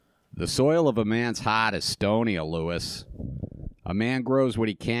The soil of a man's heart is stonier, Lewis. A man grows what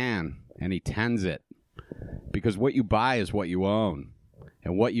he can, and he tends it. Because what you buy is what you own.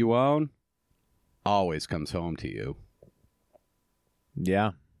 And what you own always comes home to you.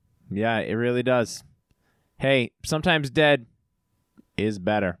 Yeah. Yeah, it really does. Hey, sometimes dead is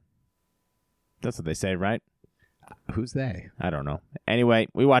better. That's what they say, right? Who's they? I don't know. Anyway,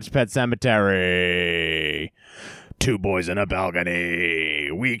 we watched Pet Sematary. Two Boys in a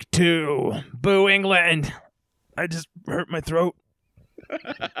Balcony. Week 2. Boo, England. I just hurt my throat.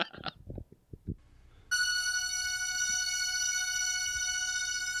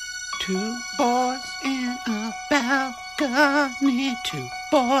 Two boys in a balcony. Two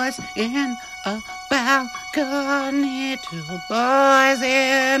boys in a balcony. Two boys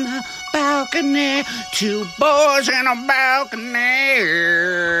in a balcony. Two boys in a balcony.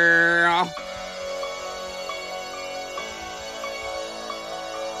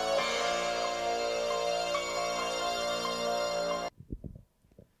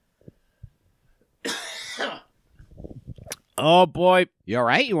 Oh, boy. You all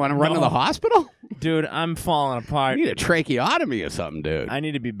right? You want to run to the hospital? Dude, I'm falling apart. You need a tracheotomy or something, dude. I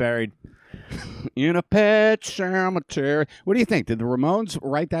need to be buried. In a pet cemetery. What do you think? Did the Ramones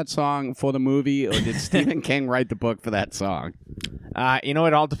write that song for the movie, or did Stephen King write the book for that song? You know,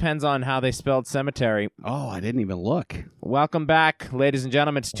 it all depends on how they spelled cemetery. Oh, I didn't even look. Welcome back, ladies and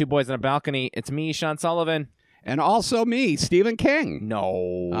gentlemen. It's Two Boys in a Balcony. It's me, Sean Sullivan. And also me, Stephen King. No.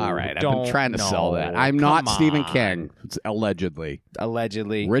 All right, I've been trying to sell that. I'm not Stephen King, allegedly.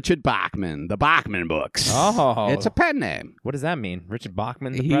 Allegedly. Richard Bachman, the Bachman books. Oh. It's a pen name. What does that mean? Richard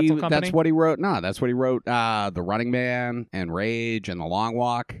Bachman, the pretzel company? That's what he wrote. No, that's what he wrote The Running Man and Rage and The Long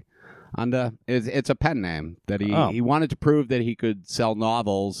Walk under. It's a pen name that he wanted to prove that he could sell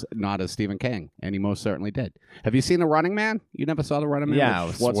novels not as Stephen King, and he most certainly did. Have you seen The Running Man? You never saw The Running Man? Yeah,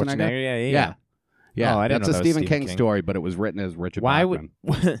 with Schwarzenegger. Yeah. Yeah, Oh, I didn't that's know a that was Stephen King King. story, but it was written as Richard Why Bachman.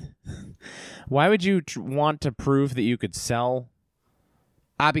 Why would you want to prove that you could sell?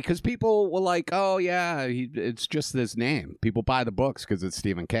 Because people were like, oh, yeah, it's just this name. People buy the books because it's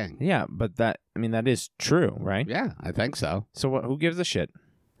Stephen King. Yeah, but that is true, right? Yeah, I think so. So who gives a shit?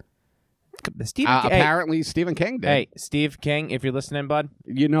 Stephen King. Apparently, Stephen King did. Hey, Steve King, if you're listening, bud.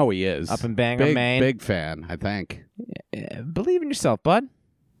 You know he is. Up in Bangor, big, Maine. Big fan, I think. Believe in yourself, bud.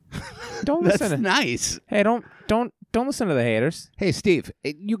 Don't listen. That's nice. Hey, don't listen to the haters. Hey, Steve,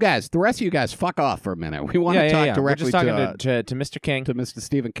 you guys, the rest of you guys, fuck off for a minute. We want to talk We're directly just talking to Mr. King. to Mr.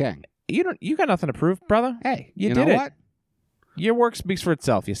 Stephen King. You got nothing to prove, brother. Hey, you know did it. what? Your work speaks for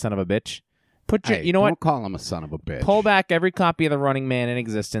itself, you son of a bitch. Hey, you know don't what? call him a son of a bitch. Pull back every copy of The Running Man in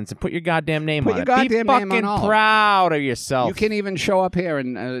existence and put your goddamn name Put on your it. goddamn Be name on fucking all. proud of yourself. You can even show up here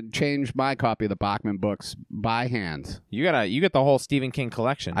and change my copy of the Bachman books by hand. You get the whole Stephen King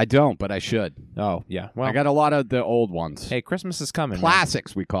collection. I don't, but I should. Oh yeah. Well, I got a lot of the old ones. hey, Christmas is coming. man.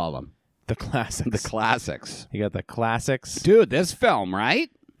 Classics, we call them. The classics. The classics. You got the classics. Dude, this film, right?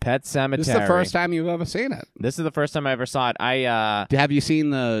 Pet Sematary. This is the first time you've ever seen it. This is the first time I ever saw it. Have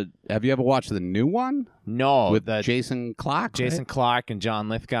you ever watched the new one? No, With the Jason Clarke? Jason right? Clarke and John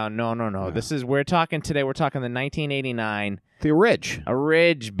Lithgow. No. Yeah. We're talking the 1989 The Ridge. A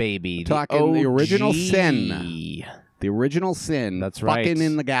Ridge, baby. Talking the original OG. sin. The original sin. That's right. Fucking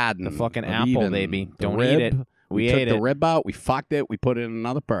in the garden. The fucking of apple, Eden. baby. The Don't rib, eat it. We ate took it. the rib out. We fucked it. We put it in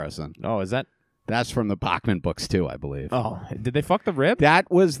another person. Oh, is that? That's from the Bachman books, too, I believe. Oh, did they fuck the rib? That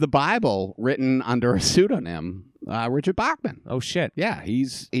was the Bible written under a pseudonym, Richard Bachman. Oh, shit. Yeah, he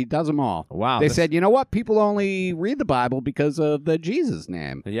does them all. Wow. They said, you know what? People only read the Bible because of the Jesus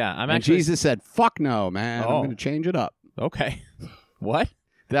name. Yeah, I'm And actually. Jesus said, fuck no, man. Oh. I'm going to change it up. Okay. What?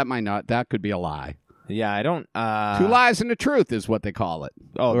 That could be a lie. Yeah, I don't. Two lies and a truth is what they call it.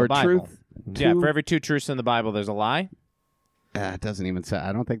 Oh, or the Bible. truth. Yeah, for every two truths in the Bible, there's a lie. It doesn't even say.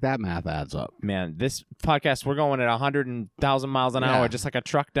 I don't think that math adds up. Man, this podcast, we're going at 100,000 miles an hour, just like a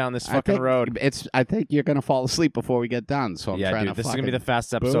truck down this fucking road. I think you're going to fall asleep before we get done. So I'm trying to this is fucking gonna be the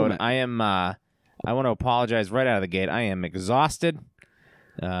fast boom episode. it. I want to apologize right out of the gate. I am exhausted.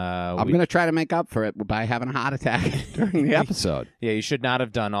 I'm going to try to make up for it by having a heart attack during the episode. Yeah, you should not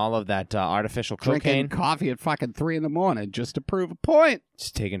have done all of that artificial Drinking cocaine. coffee at fucking 3 a.m. just to prove a point.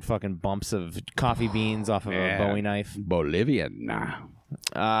 Just taking fucking bumps of coffee beans off of a Bowie knife. Bolivian. Yeah,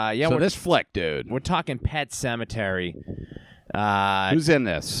 So we're, this flick, dude. we're talking Pet Sematary. Who's in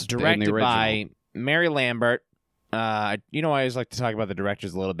this? in the Directed original? by Mary Lambert. I always like to talk about the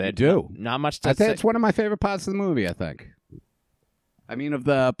directors a little bit. You do. Not much to I think say. it's one of my favorite parts of the movie, I think. I mean, of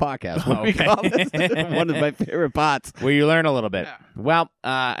the podcast. What do we Okay. call this? One of my favorite parts. Where you learn a little bit. Well,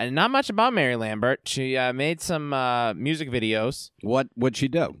 not much about Mary Lambert. She made some music videos. What'd she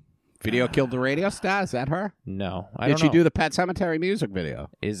do? Video Killed the Radio Star? Is that her? No. I Did don't she know. do the Pet Sematary music video?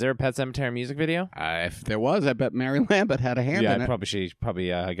 Is there a Pet Sematary music video? If there was, I bet Mary Lambert had a hand in it. She probably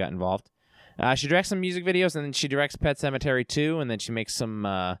got involved. She directs some music videos, and then she directs Pet Sematary 2, and then she makes some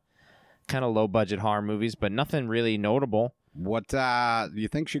kind of low-budget horror movies, but nothing really notable. What, do you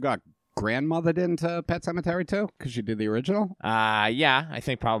think she got grandmothered into Pet Sematary 2? Because she did the original? Yeah, I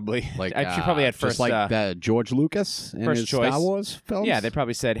think probably. Like she probably had first... Just like the George Lucas in first his choice. Star Wars films? Yeah, they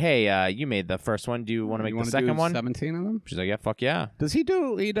probably said, hey, you made the first one. Do you want to make the second one? 17 of them? She's like, yeah, fuck yeah.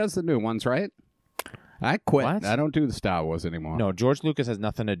 He does the new ones, right? I quit. What? I don't do the Star Wars anymore. No, George Lucas has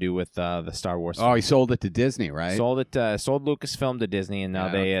nothing to do with the Star Wars. Oh, he sold it to Disney, right? Sold Lucasfilm to Disney, and now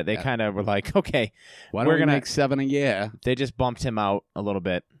they kind of were like, okay, why don't we make 7 a year? They just bumped him out a little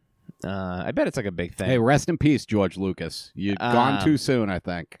bit. I bet it's like a big thing. Hey, rest in peace, George Lucas. You've gone too soon, I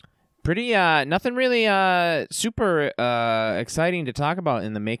think. Pretty, nothing really super exciting to talk about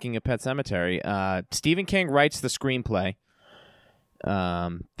in the making of Pet Sematary. Stephen King writes the screenplay.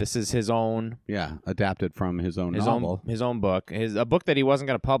 This is his own, adapted from his own novel, his own book, a book that he wasn't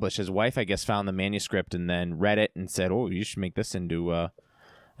going to publish. His wife, I guess, found the manuscript and then read it and said, "Oh, you should make this into an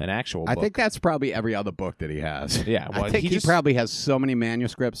actual book." I think that's probably every other book that he has. Yeah, well, I think he probably has so many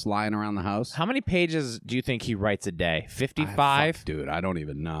manuscripts lying around the house. How many pages do you think he writes a day? 55? Dude, I don't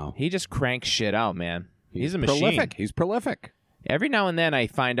even know. He just cranks shit out, man. He's a machine. Prolific. He's prolific. Every now and then I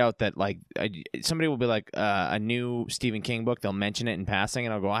find out that somebody will be like a new Stephen King book. They'll mention it in passing,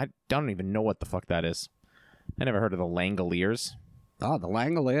 and I'll go, I don't even know what the fuck that is. I never heard of the Langoliers. Oh, the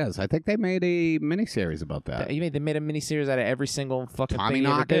Langoliers. I think they made a miniseries about that. They made a miniseries out of every single fucking Tommy thing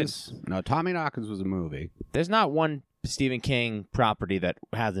he ever did. Knockers. No, Tommy Knockers was a movie. There's not one Stephen King property that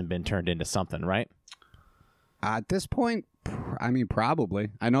hasn't been turned into something, right? At this point, I mean, probably.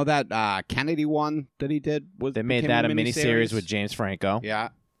 I know that Kennedy one that he did was. They made that a miniseries with James Franco. Yeah.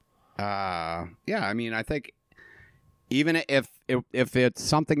 Yeah, I mean, I think even if it's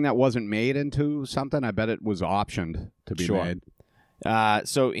something that wasn't made into something, I bet it was optioned to be made.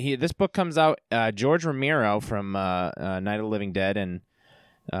 So this book comes out. George Romero from Night of the Living Dead and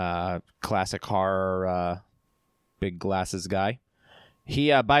classic horror big glasses guy.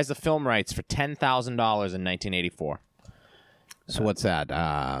 He buys the film rights for $10,000 in 1984. So what's that?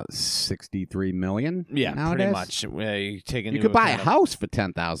 $63 million? Yeah, nowadays? pretty much. You could buy a house for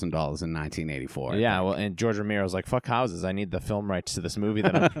 $10,000 in 1984. Yeah, well, and George Romero's like, fuck houses. I need the film rights to this movie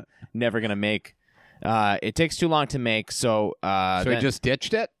that I'm never gonna make. It takes too long to make, so he just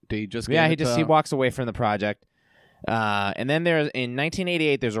ditched it. Did he just? He walks away from the project. And then in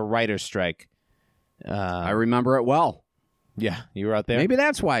 1988, there's a writer's strike. I remember it well. Yeah, you were out there. Maybe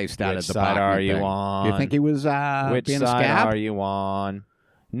that's why he started Which the side Bachman are you thing. on? You think he was Which being a side scab? are you on?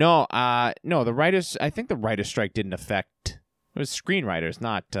 No, the writers. I think the writers' strike didn't affect. It was screenwriters,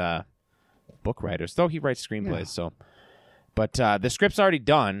 not book writers. Though he writes screenplays, Yeah. so. But the script's already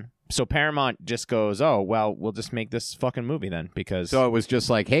done, so Paramount just goes, "Oh, well, we'll just make this fucking movie then," because. So it was just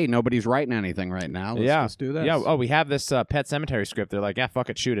like, hey, nobody's writing anything right now. Let's do this. Yeah. Oh, we have this Pet Sematary script. They're like, yeah, fuck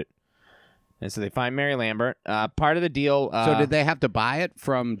it, shoot it. And so they find Mary Lambert. Part of the deal. So did they have to buy it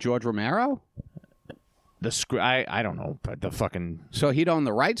from George Romero? The script? I don't know, but the fucking. So he'd own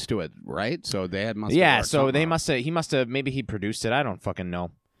the rights to it, right? So they had must. Yeah. So they must have. He must have. Maybe he produced it. I don't fucking know.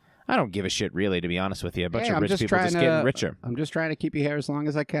 I don't give a shit, really, to be honest with you. A bunch of rich people just getting richer. I'm just trying to keep you here as long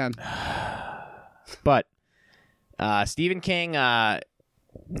as I can. But Stephen King,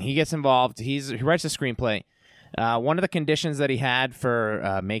 he gets involved. He writes a screenplay. One of the conditions that he had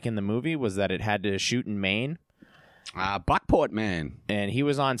for making the movie was that it had to shoot in Maine. Buckport, Maine. And he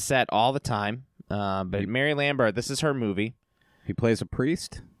was on set all the time. But Mary Lambert, this is her movie. He plays a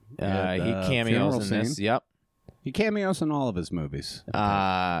priest. He cameos in this. Yep. He cameos in all of his movies.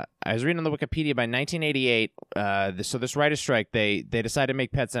 I was reading on the Wikipedia by 1988. So this writer's strike, they decided to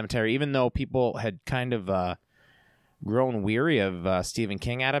make Pet Sematary, even though people had kind of grown weary of Stephen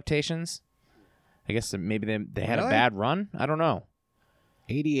King adaptations. I guess maybe they had a bad run. I don't know.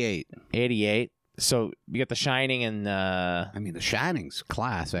 88. So you got The Shining and I mean, The Shining's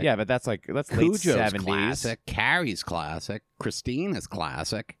classic. Yeah, but that's late Cujo's 70s. classic. Carrie's classic. Christine is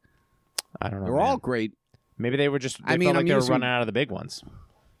classic. I don't know. They're all great. Maybe they were just. They felt like they were running out of the big ones.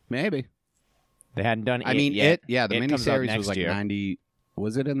 Maybe they hadn't done. I mean, yet. the miniseries was like year. 90.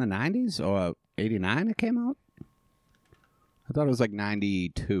 Was it in the 90s or 89? It came out. I thought it was like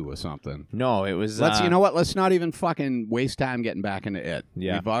 92 or something. No, it was. You know what? Let's not even fucking waste time getting back into it.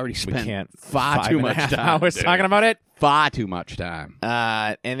 Yeah, we've already spent far too much time. Hours talking about it. Far too much time.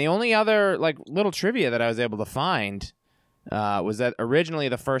 And the only other little trivia that I was able to find was that originally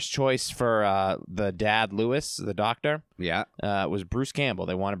the first choice for the dad, Lewis, the doctor. Yeah. Was Bruce Campbell.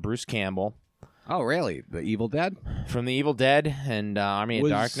 They wanted Bruce Campbell. Oh, really? The Evil Dead? From the Evil Dead and Army of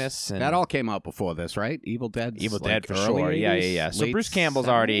Darkness. And that all came out before this, right? Evil Dead? Evil Dead for sure. 80s, yeah. So Bruce Campbell's 70s?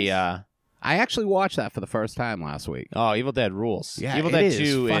 Already... I actually watched that for the first time last week. Oh, Evil Dead rules. Yeah, Evil Dead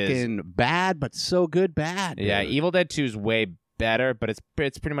 2 is fucking bad, but so good bad. Dude. Yeah, Evil Dead 2 is way better, but it's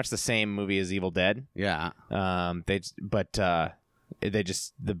pretty much the same movie as Evil Dead. Yeah. The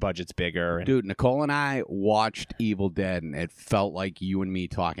budget's bigger. And... Dude, Nicole and I watched Evil Dead, and it felt like you and me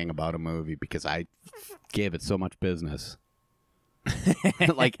talking about a movie because I gave it so much business.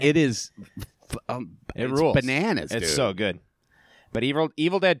 Like, it is... it rules. Bananas, dude. It's so good. But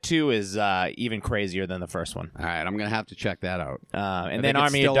Evil Dead 2 is even crazier than the first one. All right, I'm going to have to check that out. And then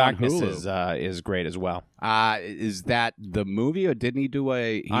Army of Darkness is great as well. Is that the movie, or didn't he do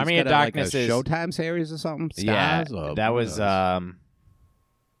a... Army of Darkness is... Showtime series or something? Stars, yeah, that was...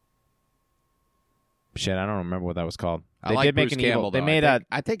 shit, I don't remember what that was called. They did make Bruce an Campbell, evil.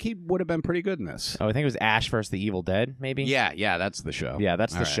 I think he would have been pretty good in this. Oh, I think it was Ash vs. the Evil Dead, maybe? Yeah, that's the show. Yeah,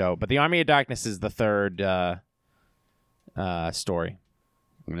 that's the show. But the Army of Darkness is the third... story.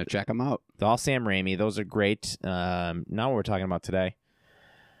 I'm gonna check them out. It's all Sam Raimi. Those are great. Not what we're talking about today.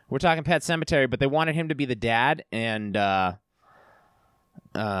 We're talking Pet Sematary, but they wanted him to be the dad, and I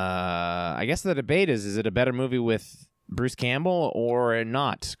guess the debate is it a better movie with Bruce Campbell or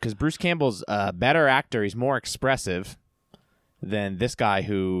not? Because Bruce Campbell's a better actor. He's more expressive than this guy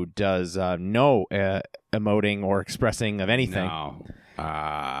who does no emoting or expressing of anything. No.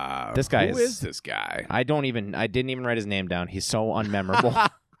 This guy who is this guy? I didn't even write his name down. He's so unmemorable.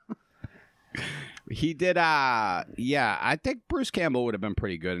 He did I think Bruce Campbell would have been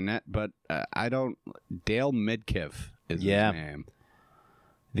pretty good in it, but I don't... Dale Midkiff is his name.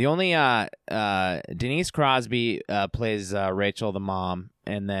 The only Denise Crosby plays Rachel the mom,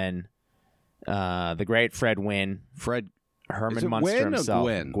 and then the great Fred Wynn. Herman Munster Wynn himself.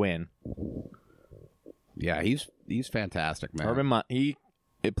 Or Gwyn. Yeah, he's fantastic, man. Herman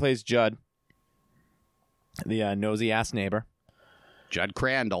it plays Judd, the nosy ass neighbor. Judd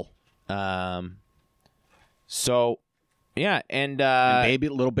Crandall. So, yeah, and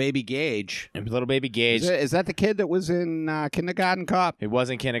little baby Gage. Little baby Gage. Is that the kid that was in Kindergarten Cop? He was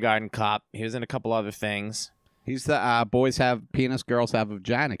in Kindergarten Cop. He was in a couple other things. He's the boys have penis, girls have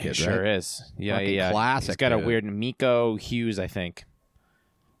vagina kid, sure right? is. Yeah, fucking yeah. Classic. He's got a weird Miko Hughes, I think.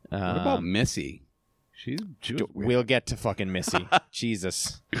 What about Missy? We'll get to fucking Missy.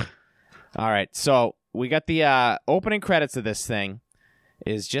 Jesus. All right, so we got the opening credits of this thing.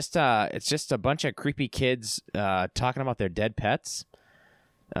 It's just a bunch of creepy kids talking about their dead pets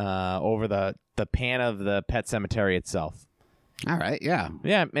over the pan of the pet cemetery itself. All right, yeah.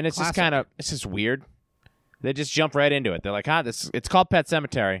 Yeah, and it's just weird. They just jump right into it. They're like, it's called Pet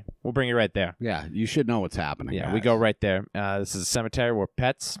Cemetery. We'll bring you right there. Yeah, you should know what's happening. Yeah, guys. we go right there. This is a cemetery where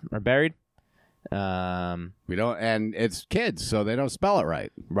pets are buried. We don't, and it's kids, so they don't spell it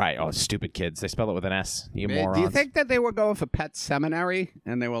right. Right. Oh, stupid kids. They spell it with an S. You morons. Do you think that they were going for Pet Seminary,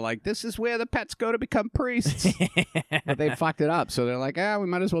 and they were like, this is where the pets go to become priests? But they fucked it up, so they're like, we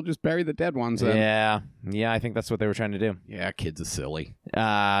might as well just bury the dead ones then. Yeah, I think that's what they were trying to do. Yeah, kids are silly.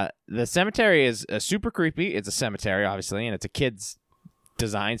 The cemetery is super creepy. It's a cemetery, obviously, and it's a kids'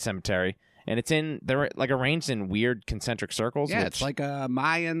 design cemetery. And they're like arranged in weird concentric circles. Yeah, it's like a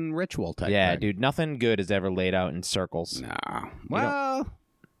Mayan ritual type Yeah, thing. dude, nothing good is ever laid out in circles. No. Well,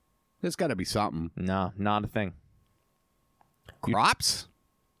 there's got to be something. No, not a thing. Crops?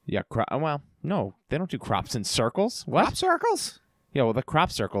 Yeah, well, no, they don't do crops in circles. What? Crop circles? Yeah, well, the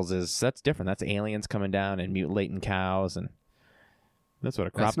crop circles that's different. That's aliens coming down and mutilating cows, and that's what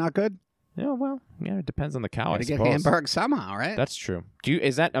a crop. That's not good? Yeah, well, yeah, it depends on the cow, I Gotta suppose. get Hamburg somehow, right? That's true.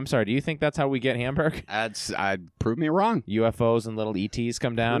 I'm sorry, do you think that's how we get Hamburg? I'd prove me wrong. UFOs and little ETs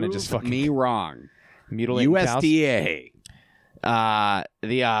come down and just fucking me wrong. Mutilate USDA. Cows.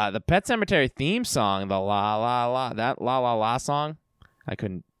 The Pet Cemetery theme song, the la la la, that la la la song, I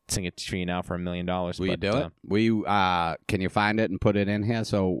couldn't sing it to you now for $1 million. Will you do it? Will you, can you find it and put it in here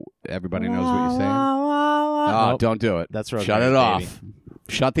so everybody knows what you're saying? Oh, nope. Don't do it. That's Rosemary's Shut it Baby. off.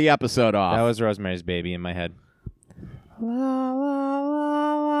 Shut the episode off. That was Rosemary's Baby in my head. What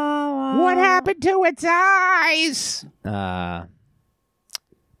happened to its eyes? We're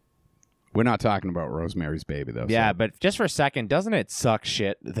not talking about Rosemary's Baby, though. Yeah, so. but just for a second, doesn't it suck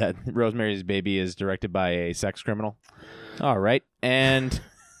shit that Rosemary's Baby is directed by a sex criminal? All right. And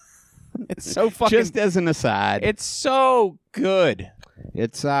it's so fucking... Just as an aside. It's so good.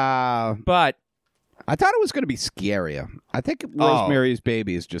 It's, But... I thought it was going to be scarier. I think Rosemary's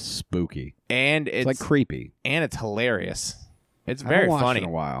Baby is just spooky. And it's like creepy. And it's hilarious. It's I very haven't watched funny. it in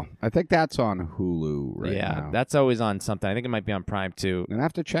a while. I think that's on Hulu right now. That's always on something. I think it might be on Prime too. I'm gonna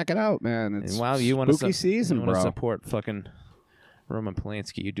have to check it out, man. It's you want spooky season, you bro. Want to support fucking Roman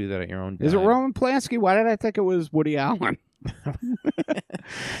Polanski? You do that at your own. Is it Roman Polanski? Why did I think it was Woody Allen?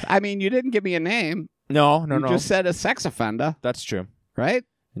 I mean, you didn't give me a name. No. You just said a sex offender. That's true. Right?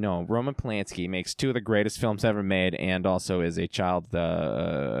 No, Roman Polanski makes 2 of the greatest films ever made, and also is a child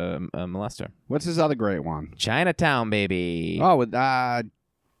molester. What's his other great one? Chinatown, baby. Oh, with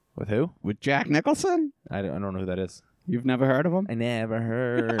who? With Jack Nicholson? I don't know who that is. You've never heard of him? I never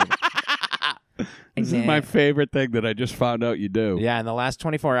heard. This is my favorite thing that I just found out you do. Yeah, in the last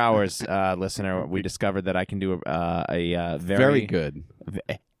 24 hours, listener, we discovered that I can do a very good.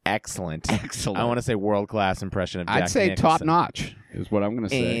 Excellent. Excellent. I want to say world-class impression of Jack I'd say Nicholson. top-notch is what I'm going to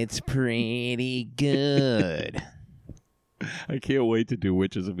say. It's pretty good. I can't wait to do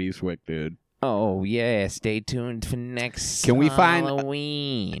Witches of Eastwick, dude. Oh, yeah. Stay tuned for next Can we find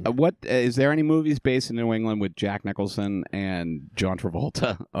Halloween. What is there any movies based in New England with Jack Nicholson and John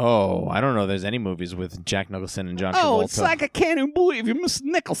Travolta? Oh, I don't know. There's any movies with Jack Nicholson and John Travolta. Oh, it's like I can't even believe you're Mr.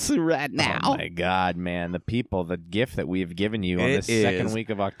 Nicholson right now. Oh my God, man! The gift that we have given you on this second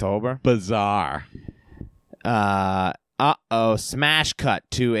week of October, bizarre. Smash cut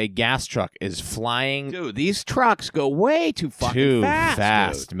to a gas truck is flying. Dude, these trucks go way too fucking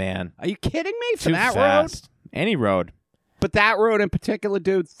fast, dude. Man. Are you kidding me? For Too that fast. road? Any road. But that road in particular,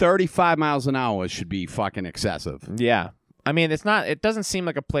 dude, 35 miles an hour should be fucking excessive. Yeah. I mean, it doesn't seem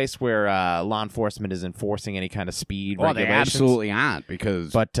like a place where law enforcement is enforcing any kind of speed regulations. They absolutely aren't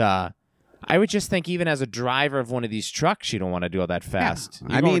because... But I would just think even as a driver of one of these trucks, you don't want to do all that fast.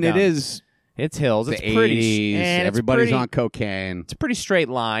 Yeah. I mean, it is... It's hills. The it's pretty. 80s, everybody's on cocaine. It's a pretty straight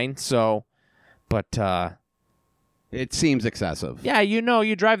line, so... But... it seems excessive. Yeah,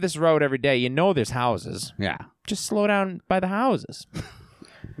 you drive this road every day. You know there's houses. Yeah. Just slow down by the houses.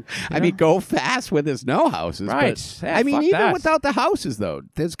 I mean, go fast where there's no houses. Right. But, Yeah, I mean, even that. without the houses, though,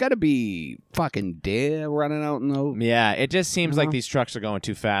 there's got to be fucking deer running out in the... Yeah, it just seems like these trucks are going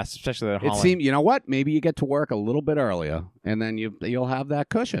too fast, especially they're hauling. It seems, you know what? Maybe you get to work a little bit earlier, and then you'll have that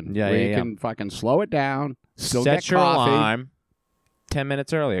cushion. Yeah, where yeah, you yeah. can fucking slow it down, still Set get your coffee. alarm 10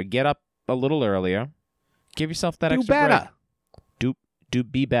 minutes earlier. Get up a little earlier. Give yourself that Do extra better. break. Do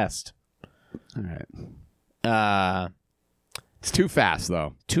be best. All right. It's too fast,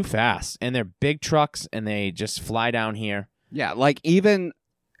 though. Too fast. And they're big trucks, and they just fly down here. Yeah, like even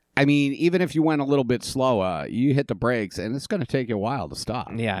if you went a little bit slower, you hit the brakes, and it's going to take you a while to stop.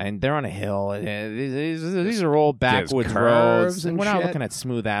 Yeah, and they're on a hill. These are old backwoods curves roads. and We're not shit. looking at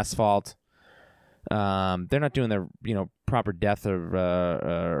smooth asphalt. They're not doing the proper depth of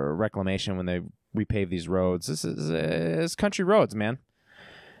reclamation when they repave these roads. This is country roads, man.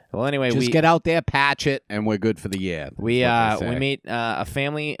 Well, anyway, Just get out there, patch it, and we're good for the year. We meet a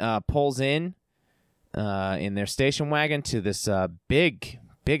family pulls in their station wagon to this big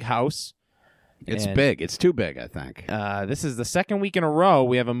house. It's big. It's too big, I think. This is the second week in a row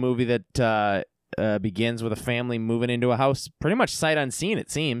we have a movie that begins with a family moving into a house pretty much sight unseen,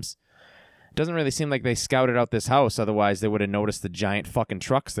 it seems. It doesn't really seem like they scouted out this house. Otherwise, they would have noticed the giant fucking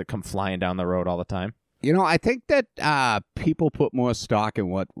trucks that come flying down the road all the time. You know, I think that people put more stock in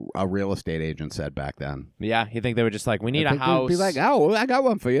what a real estate agent said back then. Yeah, you think they were just like, we need I a think house. they'd be like, oh, I got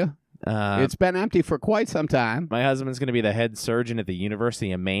one for you. It's been empty for quite some time. My husband's going to be the head surgeon at the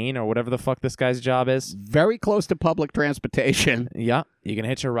University of Maine or whatever the fuck this guy's job is. Very close to public transportation. Yeah, you can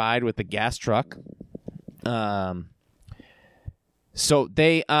hitch a ride with the gas truck. So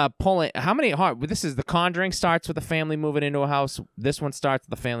they pull in. How many? This is The Conjuring starts with a family moving into a house. This one starts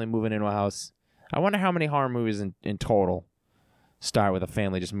with a family moving into a house. I wonder how many horror movies in total start with a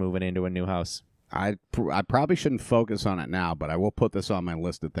family just moving into a new house. I probably shouldn't focus on it now, but I will put this on my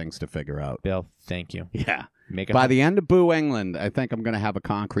list of things to figure out. Bill, thank you. Yeah. Make it By the end of Boo England, I think I'm going to have a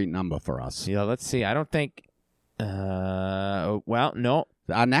concrete number for us. Yeah, let's see. I don't think. Well, no.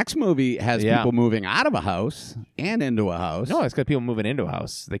 Our next movie has people moving out of a house and into a house. No, it's got people moving into a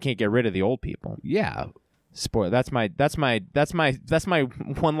house. They can't get rid of the old people. Yeah. Spoiler. That's my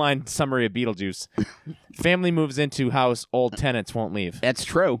one line summary of Beetlejuice. Family moves into house, old tenants won't leave. That's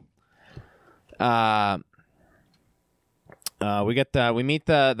true. We meet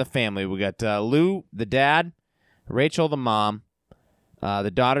the family. We got Lou, the dad, Rachel, the mom.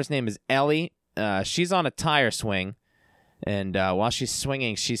 The daughter's name is Ellie. She's on a tire swing, and while she's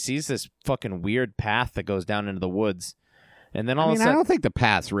swinging, she sees this fucking weird path that goes down into the woods. And then all of a sudden, I don't think the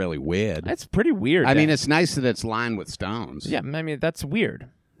path's really weird. It's pretty weird. I mean, it's nice that it's lined with stones. Yeah, I mean, that's weird.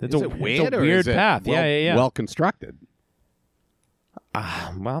 It's Is a it weird, it's a or weird is it path. Yeah. well constructed.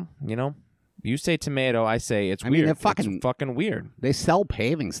 Well, you say tomato, I say it's weird. mean, they're It's fucking weird. They sell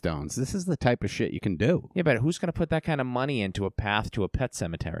paving stones. This is the type of shit you can do. Yeah, but who's going to put that kind of money into a path to a pet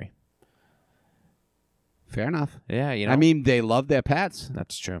cemetery? Fair enough. Yeah, I mean, they love their pets.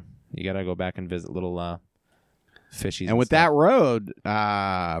 That's true. You got to go back and visit little fishies. And with that road,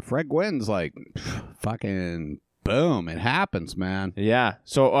 Fred Gwynn's like, fucking boom, it happens, man. Yeah.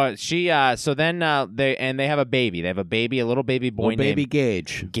 So so then they have a baby. They have a baby, a little baby boy Little baby named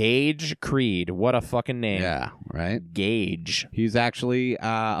Gage. Gage Creed. What a fucking name. Yeah, right? Gage. He's actually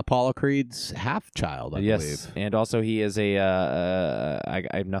Apollo Creed's half-child, I believe. And also he is I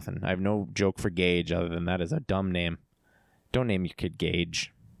have nothing. I have no joke for Gage other than that is a dumb name. Don't name your kid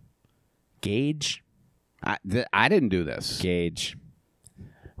Gage. Gage? I didn't do this. Gage.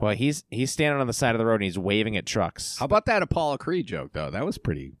 Well, he's standing on the side of the road and he's waving at trucks. How about that Apollo Creed joke, though? That was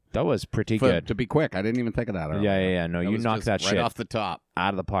pretty good. To be quick, I didn't even think of that earlier. Yeah. No, you knocked that right shit off the top.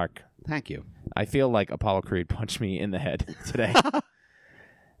 out of the park. Thank you. I feel like Apollo Creed punched me in the head today.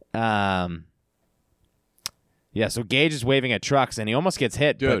 Yeah, so Gage is waving at trucks and he almost gets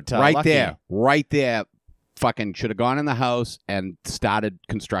hit. Dude, but, right there. Fucking should have gone in the house and started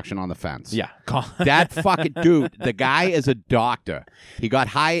construction on the fence. Yeah. That fucking dude, the guy is a doctor. He got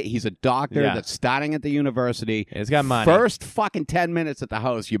hired. He's a doctor Yeah. that's starting at the university. He's got money. First fucking 10 minutes at the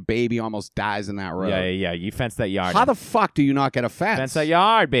house, your baby almost dies in that road. Yeah. You fence that yard. How the fuck do you not get a fence? Fence that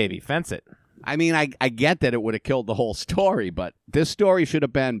yard, baby. Fence it. I mean, I get that it would have killed the whole story, but this story should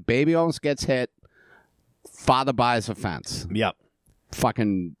have been baby almost gets hit, father buys a fence. Yep.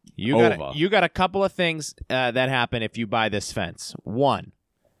 Fucking You got a couple of things that happen if you buy this fence. One,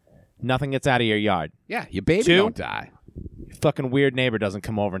 nothing gets out of your yard. Yeah, your baby Two, don't die. Your fucking weird neighbor doesn't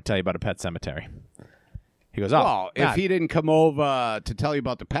come over and tell you about a pet cemetery. He goes, oh, Well, if he didn't come over to tell you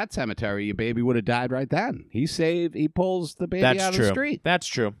about the pet cemetery, your baby would have died right then. He pulls the baby that's out true. of the street. That's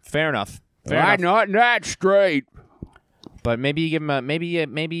true. Fair enough. I'm not that straight. But maybe you give him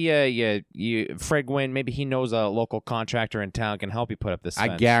Fred Gwynn, maybe he knows a local contractor in town can help you put up this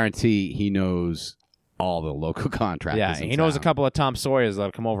fence. I guarantee he knows all the local contractors. Yeah, in he knows a town. couple of Tom Sawyers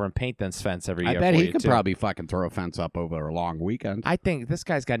that'll come over and paint this fence every year. I bet for he you, could too. probably fucking throw a fence up over a long weekend. I think this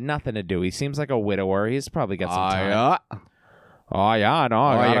guy's got nothing to do. He seems like a widower. He's probably got some time. Yeah. Oh yeah,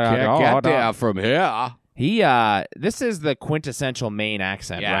 no, You can't get there from here. This is the quintessential Maine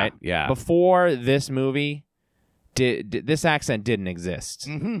accent, Yeah, right? yeah. Before this movie, this accent didn't exist.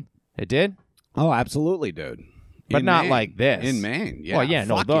 Mm-hmm. It did, Oh, absolutely, dude. but In not Maine. like this. In Maine, yeah. Well, yeah,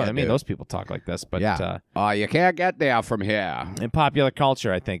 no, Fuck I mean dude. those people talk like this, but Yeah. You can't get there from here. in popular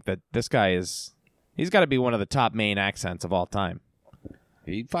culture, I think that this guy he's got to be one of the top Maine accents of all time.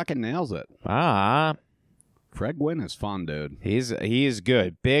 He fucking nails it. Fred Gwynn is fun, dude. He's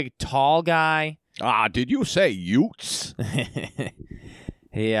good. Big, tall guy. Did you say Utes?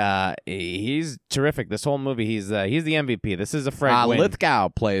 He's terrific. This whole movie, he's the MVP. This is a Fred Gwynn. Lithgow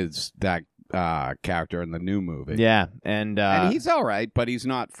plays that character in the new movie. Yeah, and he's all right, but he's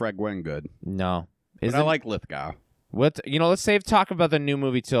not Fred Gwynn good. no. But I like Lithgow. Let's save talk about the new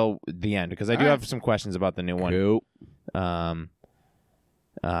movie till the end because I do All right. have some questions about the new one. Cool.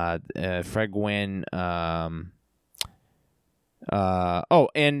 Fred Gwynn.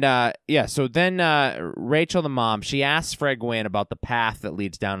 So then Rachel, the mom, she asks Fred Gwynn about the path that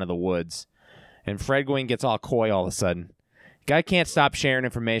leads down to the woods, and Fred Gwynn gets all coy all of a sudden. Guy can't stop sharing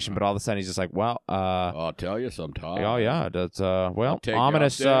information, but all of a sudden he's just like, "Well, I'll tell you sometime. oh yeah, that's I'll take you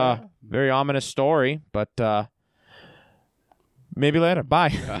ominous, up there. very ominous story, but maybe later.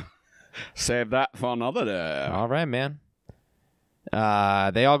 Bye." Save that for another day. All right, man.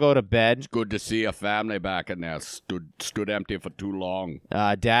 They all go to bed. Good to see a family back in there. Stood empty for too long.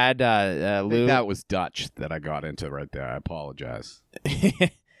 Dad, I Lou. think that was Dutch that I got into right there. I apologize.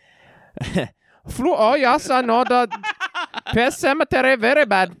 Oh yes, I know the pet cemetery very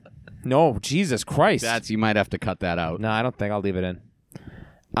bad. No, Jesus Christ. You might have to cut that out. No, I don't think I'll leave it in.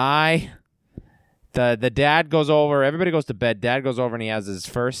 The dad goes over. Everybody goes to bed. Dad goes over and he has his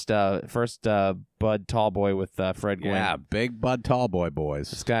first Bud Tall Boy with Fred Gwynn. Yeah, big Bud Tallboy boys.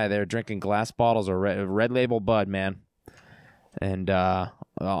 This guy, they're drinking glass bottles of red label Bud, man. And I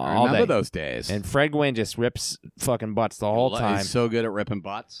all remember day. those days. And Fred Gwynn just rips fucking butts the whole time. He's so good at ripping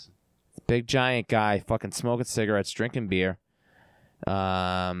butts. Big giant guy, fucking smoking cigarettes, drinking beer. You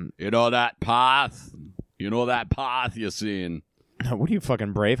know that path? You know that path you're seeing? What are you,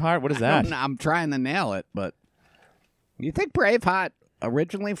 fucking Braveheart? What is that? I'm trying to nail it, but you think Braveheart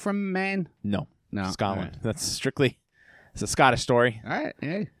originally from Maine? No, Scotland. All right. That's strictly, it's a Scottish story. All right,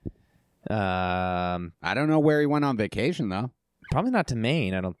 hey. Um, I don't know where he went on vacation though. Probably not to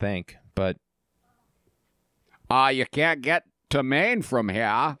Maine, I don't think. But you can't get to Maine from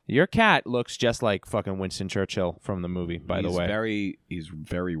here. your cat looks just like fucking Winston Churchill from the movie, by the way. He's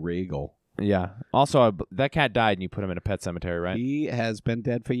very regal. Yeah. Also, that cat died and you put him in a pet cemetery, right? He has been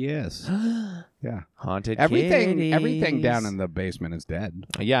dead for years. Yeah. Haunted Everything down kitties. in the basement is dead.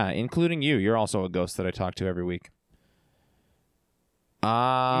 Yeah, including you. You're also a ghost that I talk to every week.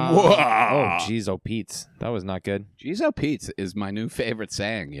 Oh, jeez, oh, Pete's. That was not good. Jeez, oh, Pete's is my new favorite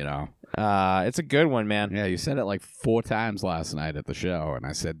saying, you know. It's a good one, man. Yeah, you said it like 4 times last night at the show, and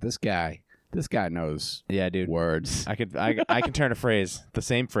I said, this guy knows Yeah, dude. words. I can turn a phrase, the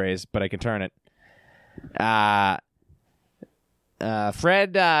same phrase, but I can turn it.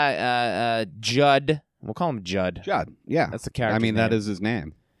 Fred Judd. We'll call him Judd. Judd, yeah. That's the character. I mean, that is his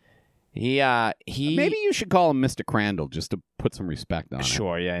name. He Maybe you should call him Mr. Crandall just to put some respect on it.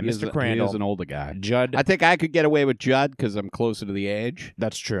 Sure, yeah, He is Mr. Crandall. He is an older guy. Judd. I think I could get away with Judd because I'm closer to the age.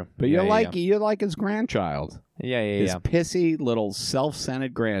 That's true. But yeah, you're like his grandchild. Yeah. His pissy little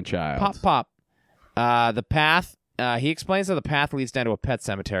self-centered grandchild. Pop. The path. He explains how the path leads down to a pet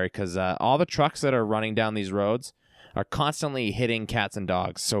cemetery because all the trucks that are running down these roads are constantly hitting cats and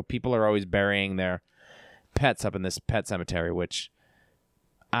dogs. So people are always burying their pets up in this pet cemetery, which,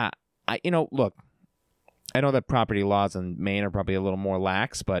 look, I know that property laws in Maine are probably a little more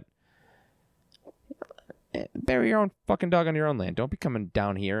lax, but bury your own fucking dog on your own land. Don't be coming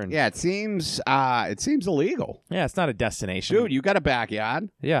down here and Yeah, it seems illegal. yeah, it's not a destination, Dude, you got a backyard.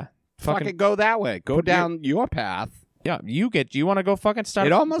 Yeah, Fucking go that way. Go down your path. yeah. You want to go fucking start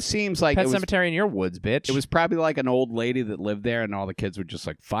It almost seems like pet cemetery in your woods, bitch. it was probably like an old lady that lived there, and all the kids were just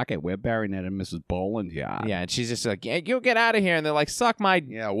like, "Fuck it, we're burying it in Mrs. Boland's yard." yeah, and she's just like, yeah, you get out of here, and they're like, suck my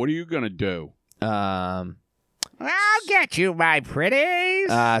Yeah, what are you gonna do? I'll get you, my pretties.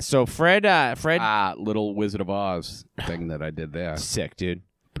 So Fred, Little Wizard of Oz thing that I did there. sick, dude.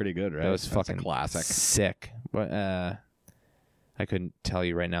 Pretty good, right? That was That's fucking a classic. sick. But I couldn't tell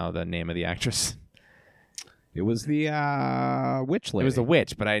you right now the name of the actress. It was the witch lady. It was the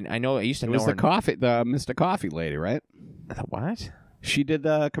witch, but I know I used to It know was her. the Mr. Coffee lady, right? What? She did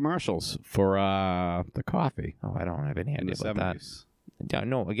the commercials for the coffee Oh, I don't have any in idea the about 70s. that. Yeah,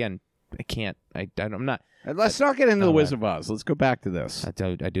 no, again, I can't. I'm not. Let's not get into the Oh, Wizard of Oz. Let's go back to this. I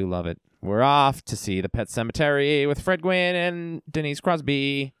do love it. We're off to see the Pet Cemetery with Fred Gwynn and Denise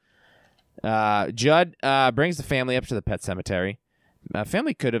Crosby. Judd brings the family up to the Pet Cemetery.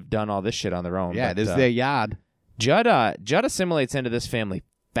 Family could have done all this shit on their own. Yeah, but, it is their yard. Judd assimilates into this family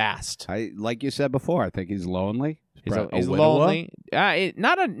fast. Like you said before, I think he's lonely. He's He's lonely.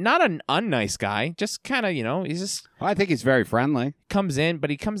 Not an unnice guy. Just kind of, he's just I think he's very friendly. comes in, but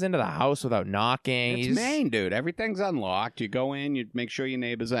he comes into the house without knocking. It's He's Maine, dude. Everything's unlocked. You go in, you make sure your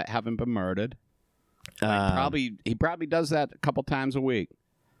neighbors haven't been murdered. He probably does that a couple times a week.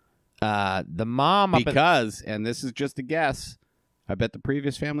 the mom up Because, and this is just a guess, I bet the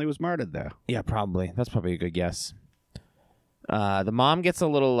previous family was murdered there. yeah, probably. That's probably a good guess. The mom gets a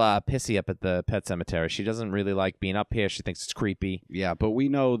little pissy up at the pet cemetery. She doesn't really like being up here. She thinks it's creepy. Yeah, but we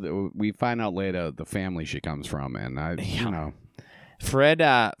know that we find out later the family she comes from, and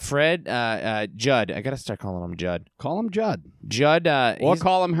Judd. I gotta start calling him Judd. call him Judd Judd, or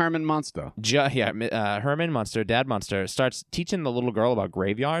call him Herman Munster. Herman Munster, Dad Munster, starts teaching the little girl about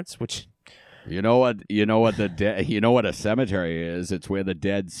graveyards, which You know what a cemetery is? It's where the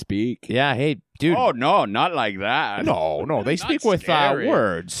dead speak. yeah, hey, dude. Oh no, not like that. No, they Not speak with scary.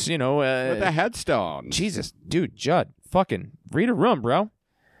 words. With a headstone. Jesus, dude, Judd, fucking read a room, bro.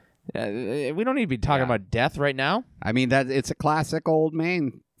 We don't need to be talking about death right now. I mean it's a classic old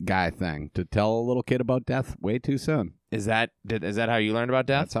Maine guy thing to tell a little kid about death way too soon. Is that how you learned about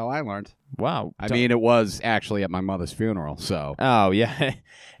death? That's how I learned. Wow. I mean, it was actually at my mother's funeral. So Oh yeah,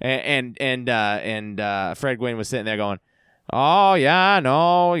 and Fred Gwynn was sitting there going, "Oh yeah,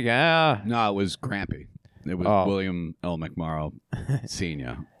 no, yeah," no, it was Grampy. It was William L. McMorrow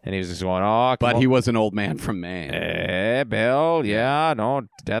Sr. and he was just going, "Oh, But he was an old man from Maine. hey, Bill, yeah, no,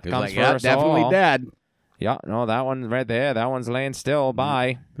 death He was comes like, yeah, first. definitely all. dead. Yeah, no, that one right there, that one's laying still.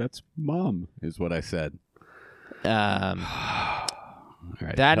 Bye." That's Mom, is what I said. All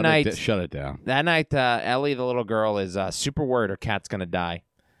right, That night- shut it down. That night, Ellie, the little girl, is super worried her cat's gonna die,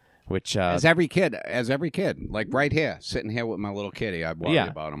 which As every kid, like right here, sitting here with my little kitty, I worry Yeah.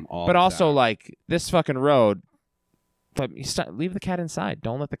 about him all. but the also time. like this fucking road. But leave the cat inside.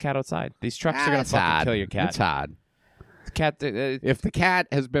 Don't let the cat outside. These trucks are gonna It's fucking hard. kill your cat. It's hard. The cat. If the cat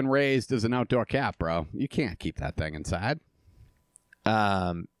has been raised as an outdoor cat, bro, you can't keep that thing inside. Do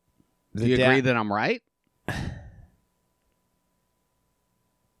you agree that I'm right?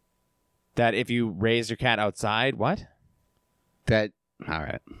 That if you raise your cat outside, what? That all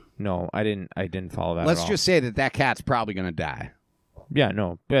right. No, I didn't follow that. Let's at all. just say that cat's probably gonna die. Yeah,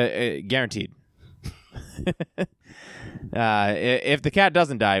 no, guaranteed. If the cat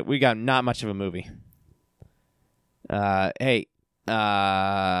doesn't die, we got not much of a movie. Hey,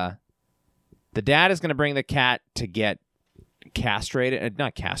 the dad is going to bring the cat to get castrated.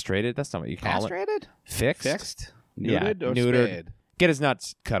 Not castrated. That's not what you call Castrated? it. Fixed. Fixed? Yeah, Neutered or neutered. spayed? Get his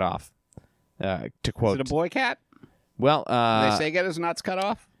nuts cut off. To Is quote. it a boy cat? Well, They say get his nuts cut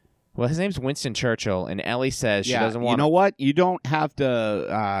off? well, his name's Winston Churchill, and Ellie says she Yeah, doesn't want. You know what? You don't have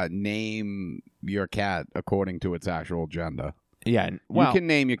to name your cat according to its actual gender. Yeah, well, you can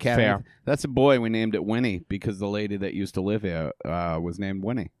name your cat. fair. That's a boy. We named it Winnie because the lady that used to live here was named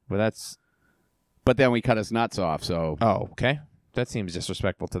Winnie. well, that's. But then we cut his nuts off, so... Oh, okay. That seems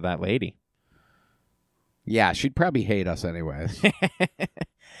disrespectful to that lady. Yeah, she'd probably hate us anyways.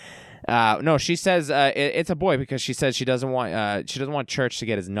 No, she says it's a boy because she says she doesn't want Church to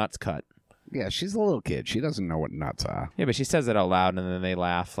get his nuts cut. Yeah, she's a little kid. She doesn't know what nuts are. Yeah, but she says it out loud, and then they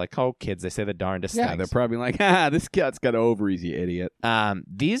laugh like, "Oh, kids!" They say the darndest Yeah, things. they're probably like, this cat's got ovaries, you idiot.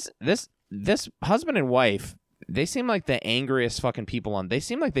 This husband and wife, they seem like the angriest fucking people on. They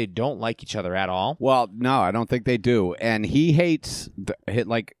seem like they don't like each other at all. Well, no, I don't think they do. And he hates,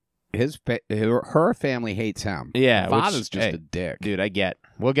 her family hates him. Yeah, Father's just hey, a dick. Dude, I get.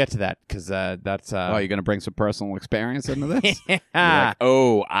 We'll get to that because that's. Oh, you're going to bring some personal experience into this? Yeah. You're like,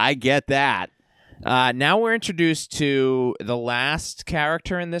 oh, I get that. Now we're introduced to the last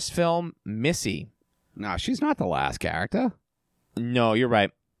character in this film, Missy. No, she's not the last character. No, you're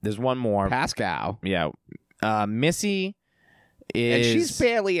right. There's one more. Pascal. Yeah. Missy is... And she's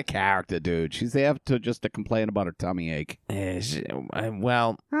barely a character, dude. She's there to complain about her tummy ache.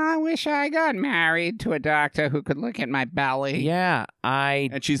 Well... I wish I got married to a doctor who could look at my belly. Yeah,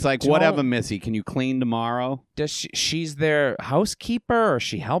 And she's like, whatever, Missy, can you clean tomorrow? She's their housekeeper, or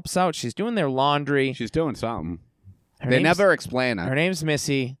she helps out. She's doing their laundry. She's doing something. Her They name's- never explain it. Her name's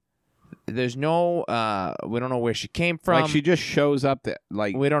Missy. There's no... we don't know where she came from. Like, she just shows up there.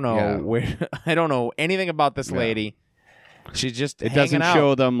 Like, We don't know yeah. where... I don't know anything about this Yeah. lady. She's just It hanging doesn't out.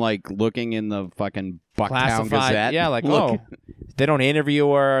 show them, like, looking in the fucking Bucktown Classified. Gazette. Yeah, like, Look. they don't interview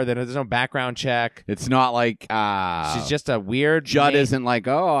her. There's no background check. It's not like... She's just a weird... Judd main- isn't like,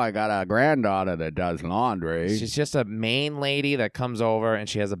 oh, I got a granddaughter that does laundry. She's just a main lady that comes over and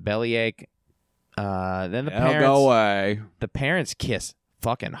she has a bellyache. Then Hell, go away. the parents kiss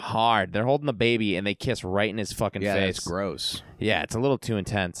fucking hard. They're holding the baby and they kiss right in his fucking Yeah, face. that's gross. Yeah, it's a little too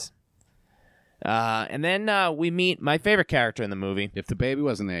intense. And then we meet my favorite character in the movie, If the baby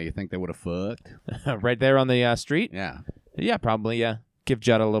wasn't there, you think they would have fucked? right there on the street. Yeah. Yeah, probably. Yeah, give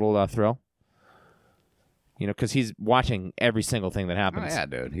Judd a little thrill. You know, because he's watching every single thing that Oh, happens. yeah,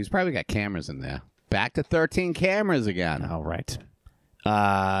 dude. He's probably got cameras in there. Back to 13 cameras again. All right.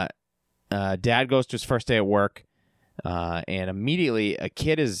 Dad goes to his first day at work, and immediately a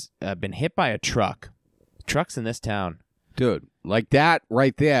kid has been hit by a truck. Trucks in this town. Dude, like that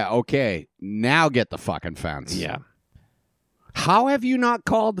right there. Okay, now get the fucking fence. Yeah. How have you not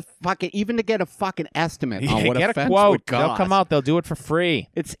called the fucking, even to get a fucking estimate on what Get a a fence quote. would cost? They'll come out. They'll do it for free.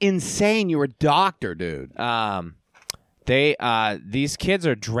 It's insane. You're a doctor, dude. These kids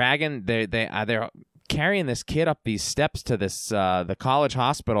are dragging. They're carrying this kid up these steps to this the college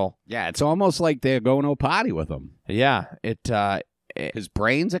hospital. Yeah, it's almost like they're going to a party with him. Yeah. His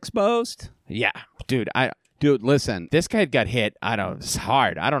brain's exposed. Yeah, dude. Dude, listen. This kid got hit. It's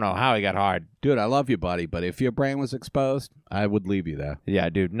hard. I don't know how he got hard. Dude, I love you, buddy, but if your brain was exposed, I would leave you there.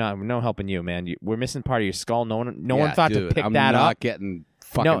 Yeah, dude. No helping you, man. We're missing part of your skull. No one Yeah, thought dude, to pick I'm that not up. getting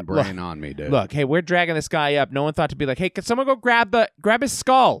fucking brain on me, dude. Look, hey, we're dragging this guy up. No one thought to be like, hey, can someone go grab his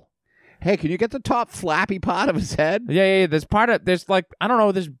skull? Hey, can you get the top flappy part of his head? Yeah. There's like, I don't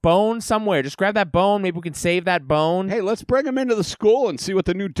know, there's bone somewhere. Just grab that bone. Maybe we can save that bone. Hey, let's bring him into the school and see what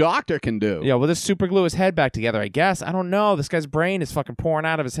the new doctor can do. Yeah, we'll just super glue his head back together, I guess. I don't know. This guy's brain is fucking pouring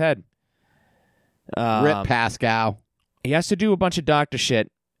out of his head. Rip Pascal. He has to do a bunch of doctor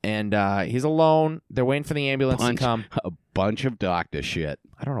shit, and he's alone. They're waiting for the ambulance to come. A bunch of doctor shit.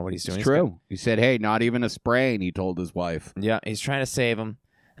 I don't know what he's doing. It's true. He said, hey, not even a sprain, he told his wife. Yeah, he's trying to save him.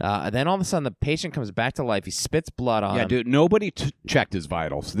 And then all of a sudden, the patient comes back to life. He spits blood on him. Yeah, dude, nobody checked his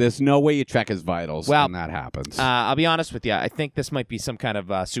vitals. There's no way you check his vitals when that happens. I'll be honest with you. I think this might be some kind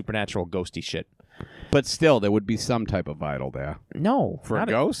of supernatural ghosty shit. But still, there would be some type of vital there. No. For a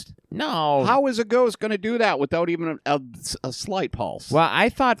ghost? No. How is a ghost going to do that without even a slight pulse? Well, I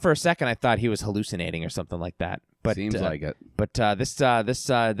thought for a second, he was hallucinating or something like that. But Seems like it. But this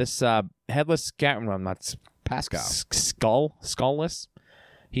headless cat, well, not Pascal. Skullless.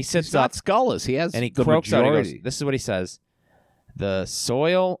 He sits He's up. not skullless. He has And he the croaks out. He goes, majority. this is what he says. The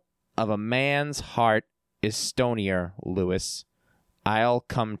soil of a man's heart is stonier, Lewis. I'll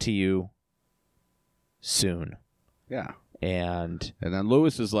come to you soon. Yeah. And then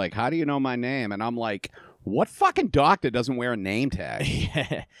Lewis is like, how do you know my name? And I'm like, what fucking doctor doesn't wear a name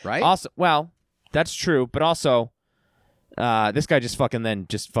tag? Right? Also, well, that's true, but also this guy just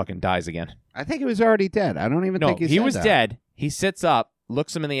fucking dies again. I think he was already dead. I don't even think he was dead. He sits up,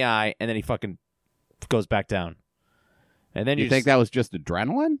 looks him in the eye, and then he fucking goes back down. And then you think that was just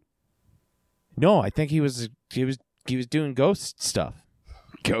adrenaline? No, I think he was doing ghost stuff.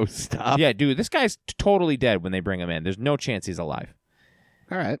 Ghost stuff? Yeah, dude, this guy's totally dead when they bring him in. There's no chance he's alive.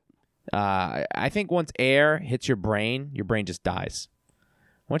 All right. I think once air hits your brain just dies.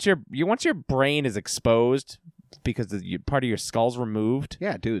 Once your brain is exposed because part of your skull's removed.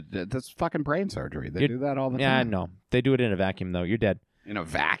 Yeah, dude, that's fucking brain surgery. They do that all the time. Yeah, no, they do it in a vacuum though. You're dead. In a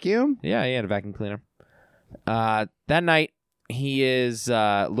vacuum? Yeah, in a vacuum cleaner. That night,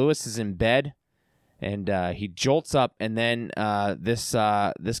 Lewis is in bed, and he jolts up, and then this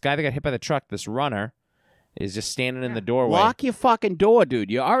guy that got hit by the truck, this runner, is just standing in the doorway. Lock your fucking door, dude.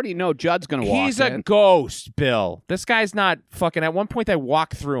 You already know Judd's gonna walk in. He's a ghost, Bill. This guy's not fucking. At one point, they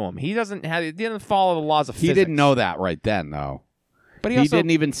walk through him. He didn't follow the laws of physics. He didn't know that right then, though. But he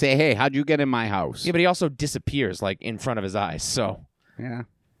didn't even say, "Hey, how'd you get in my house?" Yeah, but he also disappears like in front of his eyes. So yeah,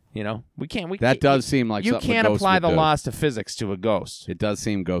 That does seem like you something can't a ghost apply would the do. laws to physics to a ghost. It does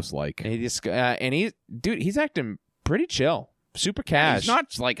seem ghost-like. He's acting pretty chill. Super cash. He's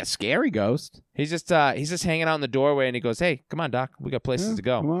not like a scary ghost. He's just hanging out in the doorway, and he goes, "Hey, come on, Doc. We got places to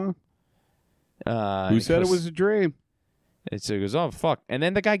go." Come on. Who said it was a dream? So he goes, "Oh fuck!" And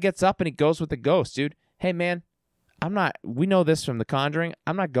then the guy gets up and he goes with the ghost, dude. Hey man, we know this from The Conjuring.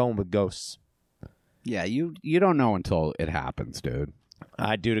 I'm not going with ghosts. Yeah, you don't know until it happens, dude.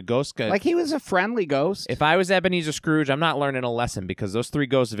 Dude, a ghost guy. Like he was a friendly ghost. If I was Ebenezer Scrooge, I'm not learning a lesson because those 3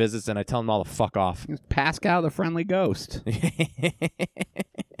 ghost visits, and I tell them all to fuck off. Pascal, the friendly ghost.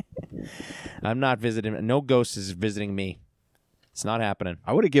 I'm not visiting. No ghost is visiting me. It's not happening.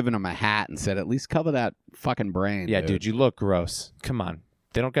 I would have given him a hat and said, at least cover that fucking brain. Yeah, dude, you look gross. Come on.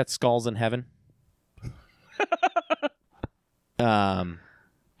 They don't got skulls in heaven.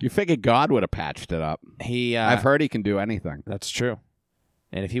 You figured God would have patched it up. I've heard he can do anything. That's true.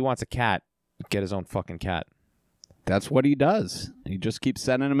 And if he wants a cat, get his own fucking cat. That's what he does. He just keeps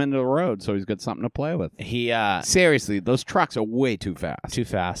sending him into the road, so he's got something to play with. Seriously, those trucks are way too fast. Too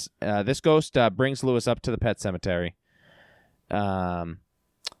fast. This ghost brings Lewis up to the pet cemetery. And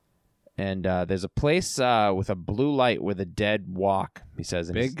there's a place with a blue light where the dead walk, he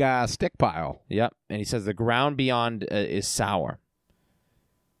says. Big stick pile. Yep. And he says the ground beyond is sour.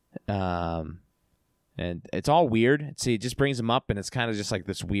 And it's all weird. See, it just brings him up, and it's kind of just like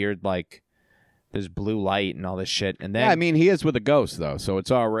this weird, like, there's blue light and all this shit. And then, yeah, I mean, he is with a ghost, though, so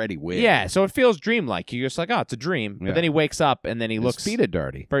it's already weird. Yeah, so it feels dreamlike. You're just like, oh, it's a dream. Yeah. But then he wakes up, and then he looks... His feet are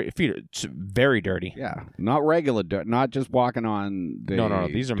dirty. It's very dirty. Yeah, not regular dirt, not just walking on the No,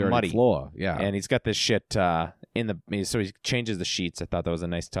 these are dirty muddy. floor. Yeah. And he's got this shit so he changes the sheets. I thought that was a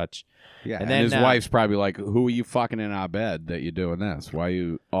nice touch. Yeah, and then his wife's probably like, who are you fucking in our bed that you're doing this? Why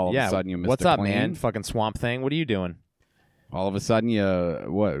you all of a sudden you Mr. What's up, Clean? man? Fucking Swamp Thing. What are you doing? All of a sudden you,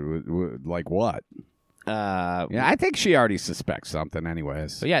 like what? Yeah, I think she already suspects something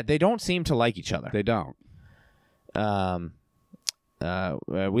anyways. But yeah, they don't seem to like each other. They don't. We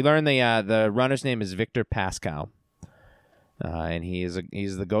learn the runner's name is Victor Pascal. And he's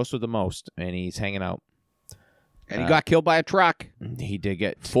the ghost with the most, and he's hanging out. And he got killed by a truck. He did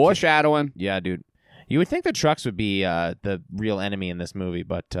get foreshadowing. Yeah, dude. You would think the trucks would be the real enemy in this movie,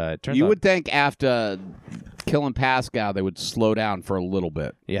 but it turns out... You would think after killing Pascal, they would slow down for a little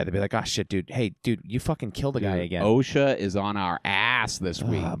bit. Yeah, they'd be like, oh, shit, dude. Hey, dude, you fucking killed the guy again. OSHA is on our ass this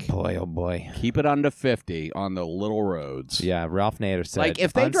week. Oh, boy. Keep it under 50 on the little roads. Yeah, Ralph Nader said, like,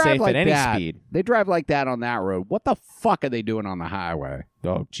 if they unsafe drive like at any that, speed. They drive like that on that road. What the fuck are they doing on the highway?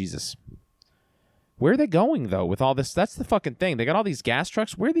 Oh, Jesus. Where are they going, though, with all this? That's the fucking thing. They got all these gas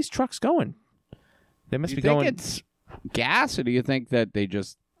trucks. Where are these trucks going? They must be going... Do you think it's gas, or do you think that they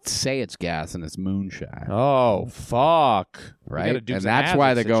just say it's gas and it's moonshine? Oh, fuck. Right? And that's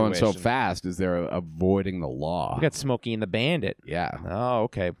why they're going so fast, is they're avoiding the law. We got Smokey and the Bandit. Yeah. Oh,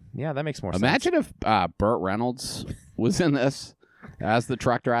 okay. Yeah, that makes more sense. Imagine if Burt Reynolds was in this as the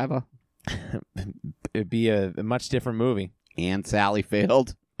truck driver. It'd be a much different movie. And Sally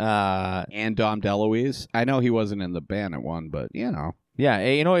Field. And Dom DeLuise. I know he wasn't in the Bandit one, but, you know. Yeah,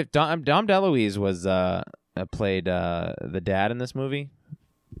 you know, if Dom DeLuise was played the dad in this movie,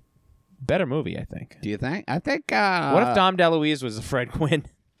 better movie, I think. Do you think? I think. What if Dom DeLuise was Fred Gwynn?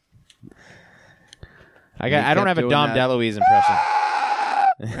 I don't have a Dom DeLuise impression.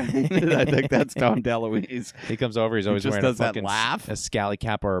 I think that's Dom DeLuise. He comes over. He's always wearing a fucking a scally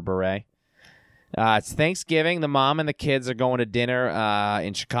cap or a beret. It's Thanksgiving. The mom and the kids are going to dinner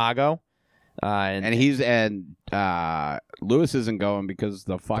in Chicago. And Lewis isn't going because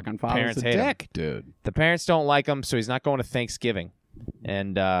the fucking father's a dick, dude. The parents don't like him, so he's not going to Thanksgiving.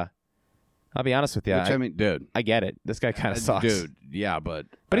 And I'll be honest with you. Dude, I get it. This guy kind of sucks. Dude, yeah, but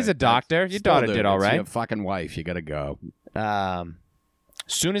he's a doctor. Your daughter did all right. Your fucking wife. You got to go.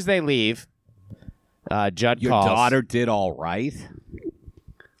 Soon as they leave, Judd calls. Your daughter did all right?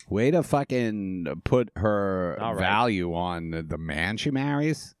 Way to fucking put her value on the man she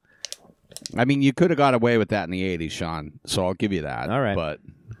marries. I mean, you could have got away with that in the 80s, Sean, so I'll give you that. All right. But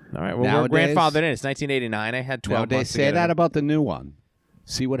well, we're grandfathered in. It's 1989. I had 12 months to say that about the new one.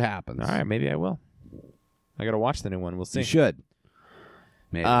 See what happens. All right, maybe I will. I got to watch the new one. We'll see. You should.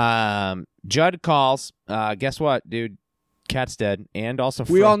 Maybe. Judd calls. Guess what, dude? Cat's dead, and also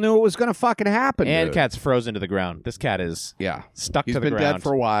we all knew it was going to fucking happen. And dude. Cat's frozen to the ground. This cat is stuck to the ground. He's been dead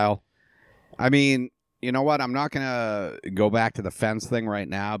for a while. I mean, you know what? I'm not going to go back to the fence thing right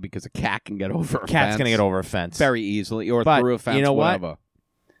now because a cat can get over a fence. Cat's going to get over a fence very easily, or through a fence. You know whatever. What?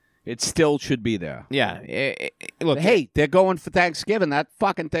 It still should be there. Yeah. Look, hey, they're going for Thanksgiving. That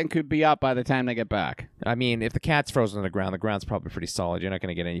fucking thing could be up by the time they get back. I mean, if the cat's frozen to the ground's probably pretty solid. You're not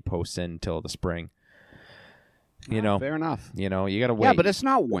going to get any posts in until the spring. You know, fair enough. You know, you got to wait. Yeah, but it's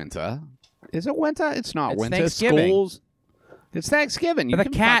not winter. Is it winter? It's not winter. Thanksgiving. Schools. It's Thanksgiving. But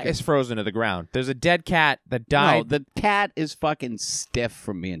the cat is frozen to the ground. There's a dead cat that died. No, the cat is fucking stiff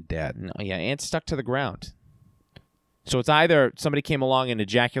from being dead. No, yeah, and stuck to the ground. So it's either somebody came along and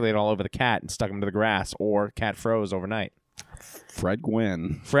ejaculated all over the cat and stuck him to the grass, or cat froze overnight. Fred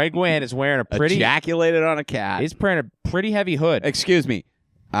Gwynn. Fred Gwynn is wearing a pretty... Ejaculated on a cat. He's wearing a pretty heavy hood. Excuse me.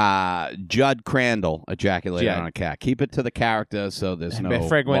 Judd Crandall ejaculated on a cat. Keep it to the character so there's no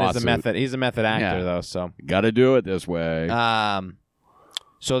Fred Gwynn lawsuit. is a method. He's a method actor, though, so... Got to do it this way.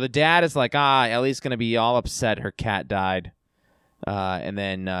 So the dad is like, Ellie's going to be all upset her cat died. And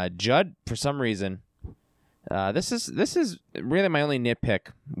then Judd, for some reason... This is really my only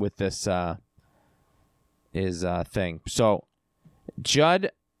nitpick with this thing. So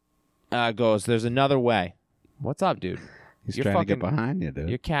Judd goes, "There's another way." What's up, dude? He's trying to get behind you, dude.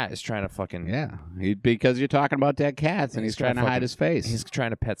 Your cat is trying to fucking because you're talking about dead cats, and he's trying to hide his face. He's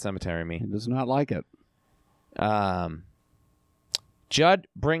trying to Pet Cemetery me. He does not like it. Judd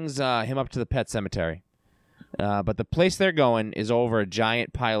brings him up to the pet cemetery, but the place they're going is over a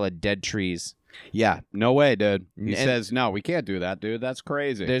giant pile of dead trees. Yeah, no way, dude. He says, no, we can't do that, dude. That's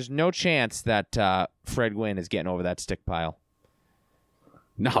crazy. There's no chance that Fred Gwynn is getting over that stick pile.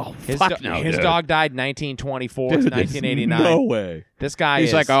 No, his dude. dog died in 1924 to 1989. No way. This guy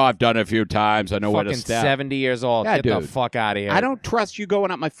He's like, I've done it a few times. I know where to step. 70 years old. Yeah, Get the fuck out of here. I don't trust you going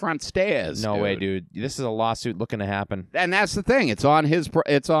up my front stairs. No way, dude. This is a lawsuit looking to happen. And that's the thing. It's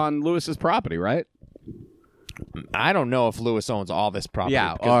on Lewis's property, right? I don't know if Lewis owns all this property.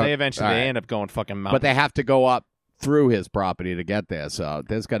 Yeah, because they eventually end up going fucking mountain. But they have to go up through his property to get there, so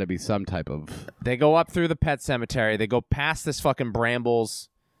there's got to be some type of... They go up through the pet cemetery. They go past this fucking brambles.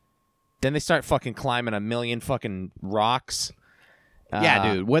 Then they start fucking climbing a million fucking rocks.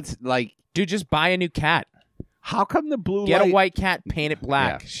 Yeah, dude. What's like... Dude, just buy a new cat. How come the blue Get light... a white cat, paint it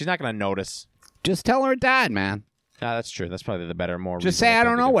black. Yeah. She's not going to notice. Just tell her it died, man. No, that's true. That's probably the better, more just say, I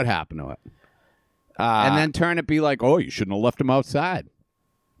don't know what happened to it. And then turn it be like, oh, you shouldn't have left him outside.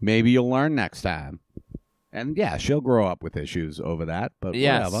 Maybe you'll learn next time. And yeah, she'll grow up with issues over that, but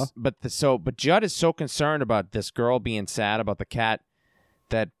whatever. But Judd is so concerned about this girl being sad about the cat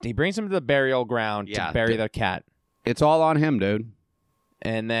that he brings him to the burial ground to bury the cat. It's all on him, dude.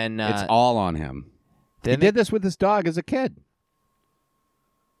 And then it's all on him. He did this with his dog as a kid.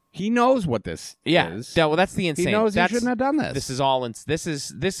 He knows what this is. Yeah, well, that's the insane. He knows he shouldn't have done this. This is all. This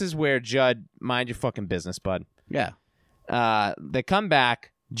is where Judd, mind your fucking business, bud. Yeah. They come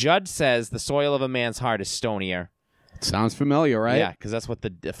back. Judd says the soil of a man's heart is stonier. Sounds familiar, right? Yeah, because that's what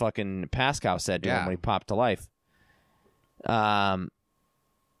the fucking Pascal said to him when he popped to life.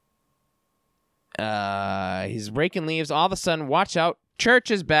 He's raking leaves. All of a sudden, watch out!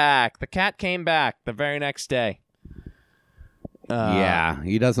 Church is back. The cat came back the very next day. Yeah,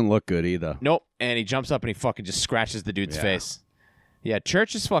 he doesn't look good either. Nope. And he jumps up and he fucking just scratches the dude's face. Yeah,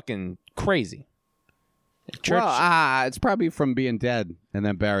 Church is fucking crazy. Church, well, it's probably from being dead and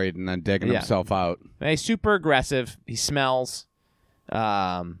then buried and then digging himself out. And he's super aggressive. He smells.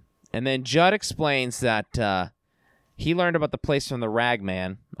 And then Judd explains that he learned about the place from the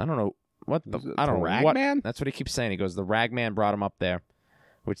Ragman. I don't know what the... I don't know. Ragman? That's what he keeps saying. He goes, the Ragman brought him up there.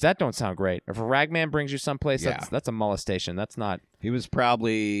 which that don't sound great. If a ragman brings you someplace, Yeah. that's a molestation. That's not. He was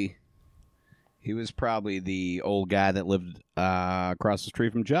probably the old guy that lived across the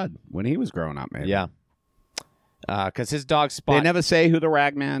street from Judd when he was growing up, maybe. Yeah. Because his dog Spot. They never say who the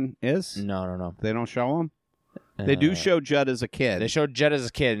ragman is? No. They don't show him? They do show Judd as a kid. They showed Judd as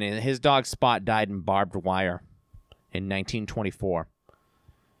a kid, and his dog Spot died in barbed wire in 1924.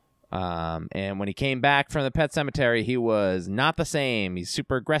 And when he came back from the pet cemetery, he was not the same. He's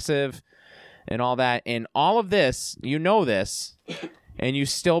super aggressive and all that. And all of this, you know this, and you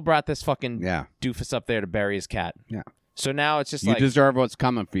still brought this fucking doofus up there to bury his cat. Yeah. So now it's just you deserve what's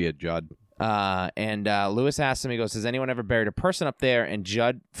coming for you, Judd. And Lewis asks him, he goes, has anyone ever buried a person up there? And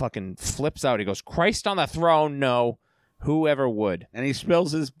Judd fucking flips out. He goes, Christ on the throne, no. Whoever would. And he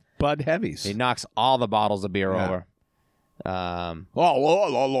spills his Bud Heavies. He knocks all the bottles of beer over. Lewis.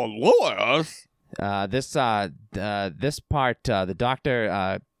 This part, the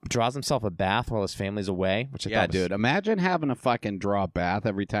doctor draws himself a bath while his family's away, which I thought was... dude. Imagine having a fucking draw bath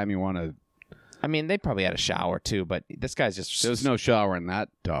every time you want to... I mean, they probably had a shower, too, but this guy's just... There's no shower in that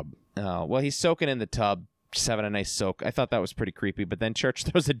tub. Well, he's soaking in the tub, just having a nice soak. I thought that was pretty creepy, but then Church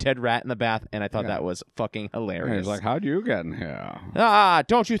throws a dead rat in the bath, and I thought that was fucking hilarious. He's like, how'd you get in here?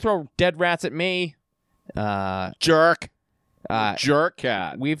 Don't you throw dead rats at me. Jerk. Jerk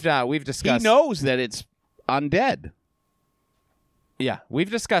cat. We've discussed... He knows that it's undead. Yeah, we've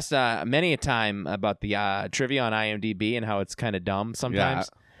discussed many a time about the trivia on IMDb and how it's kind of dumb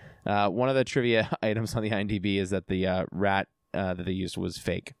sometimes. One of the trivia items on the IMDb is that the rat that they used was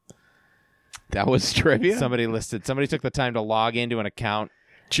fake. That was trivia? Somebody took the time to log into an account.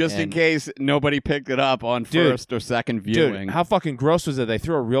 Just in case nobody picked it up on first or second viewing. Dude, how fucking gross was it? They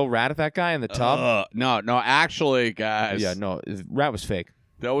threw a real rat at that guy in the tub? No, actually, guys. Yeah, no, the rat was fake.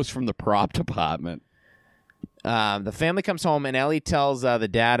 That was from the prop department. The family comes home, and Ellie tells the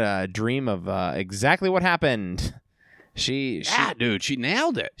dad a dream of exactly what happened. Dude, she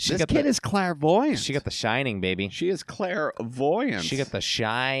nailed it. This kid is clairvoyant. She got the shining, baby. She is clairvoyant. She got the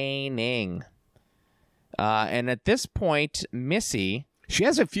shining. And at this point, Missy... She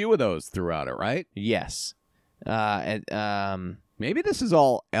has a few of those throughout it, right? Yes. Maybe this is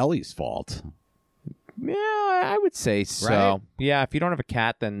all Ellie's fault. Yeah, I would say so. Right? Yeah, if you don't have a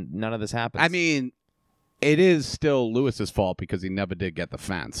cat, then none of this happens. I mean, it is still Lewis's fault because he never did get the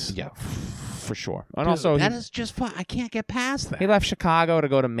fence. Yeah, for sure. And Dude, also, that is just fun. I can't get past that. He left Chicago to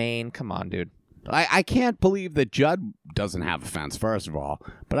go to Maine. Come on, dude. I can't believe that Judd doesn't have a fence, first of all.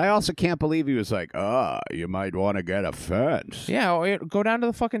 But I also can't believe he was like, you might want to get a fence. Yeah, or go down to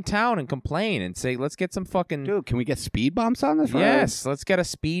the fucking town and complain and say, let's get some fucking... Dude, can we get speed bumps on this road? Yes, let's get a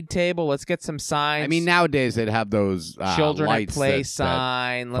speed table. Let's get some signs. I mean, nowadays they'd have those children lights at play that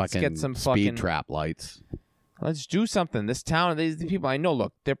sign. Let's get some fucking... speed trap lights. Let's do something. This town, these people, I know,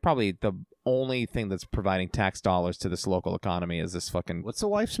 look, they're probably the only thing that's providing tax dollars to this local economy is this fucking... What's the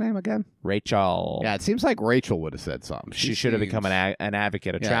wife's name again? Rachel. Yeah, it seems like Rachel would have said something. She should have become an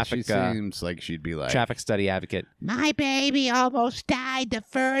advocate, traffic... she seems like she'd be like... Traffic study advocate. My baby almost died the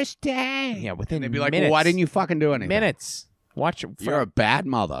first day. Yeah, within They'd be like, minutes. well, why didn't you fucking do anything? Minutes. Watch your... You're a bad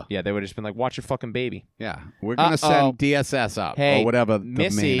mother. Yeah, they would have just been like, watch your fucking baby. Yeah, we're going to send DSS up. Hey, or whatever the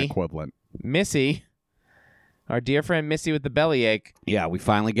Missy, main equivalent. Missy... Our dear friend Missy with the bellyache. Yeah, we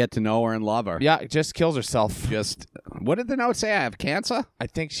finally get to know her and love her. Yeah, just kills herself. What did the note say? I have cancer? I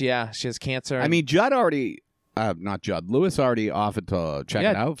think she has cancer. I mean, Judd already, not Judd, Lewis already offered to check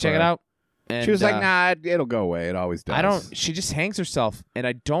it out. Check it out. And, she was like, nah, it'll go away. It always does. She just hangs herself, and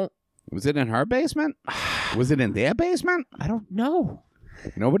I don't. Was it in her basement? Was it in their basement? I don't know.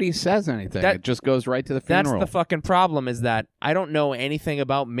 Nobody says anything. It just goes right to the funeral. That's the fucking problem, is that I don't know anything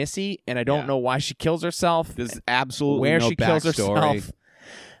about Missy, and I don't know why she kills herself. There's absolutely where no she kills backstory. herself.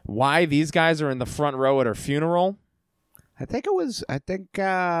 Why these guys are in the front row at her funeral. I think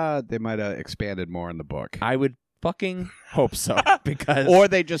they might have expanded more in the book. I would fucking hope so. Because or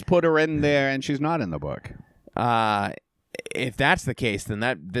they just put her in there and she's not in the book. If that's the case, then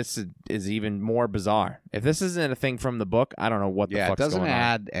this is even more bizarre. If this isn't a thing from the book, I don't know what the fuck's going on. Yeah, it doesn't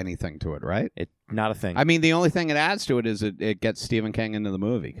add anything to it, right? It's not a thing. I mean, the only thing it adds to it is it gets Stephen King into the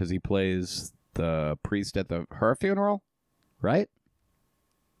movie because he plays the priest at her funeral, right?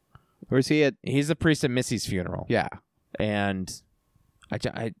 Or is he He's the priest at Missy's funeral. Yeah, and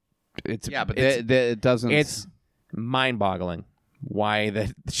it doesn't. It's mind-boggling why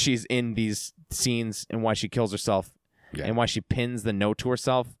she's in these scenes and why she kills herself. Yeah. And why she pins the note to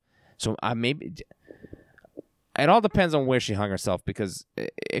herself. So maybe it all depends on where she hung herself. Because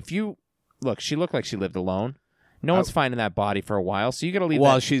if you look, she looked like she lived alone. No one's finding that body for a while, so you got to leave.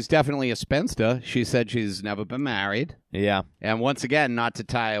 Well, that... she's definitely a spinster. She said she's never been married. Yeah. And once again, not to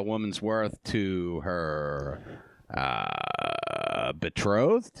tie a woman's worth to her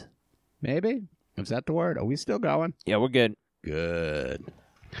betrothed, maybe? Is that the word? Are we still going? Yeah, we're good. Good.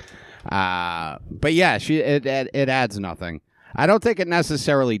 But yeah, it adds nothing. I don't think it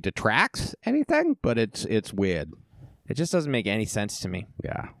necessarily detracts anything, but it's weird. It just doesn't make any sense to me.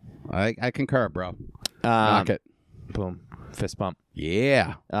 Yeah. I concur, bro. Knock it. Boom. Fist bump.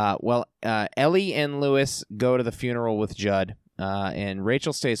 Yeah. Well, Ellie and Lewis go to the funeral with Judd, and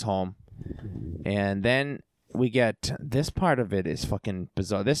Rachel stays home. And then we get this part of it is fucking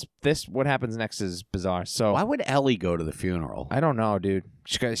bizarre. This what happens next is bizarre. So why would Ellie go to the funeral? I don't know, dude.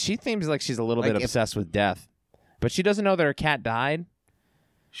 She seems like she's a little bit obsessed with death, but she doesn't know that her cat died.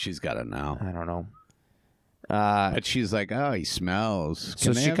 She's got to know. I don't know. But she's like, oh, he smells.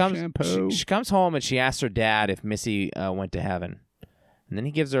 Can so she comes home and she asks her dad if Missy went to heaven. And then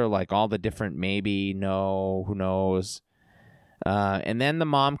he gives her like all the different maybe, no, who knows. And then the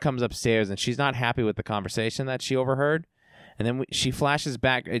mom comes upstairs and she's not happy with the conversation that she overheard. And then she flashes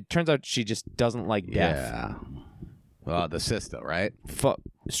back. It turns out she just doesn't like death. Yeah. Well, the sister, right?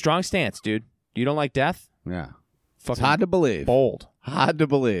 Strong stance, dude. You don't like death? Yeah. Fucking it's hard to believe. Bold. Hard to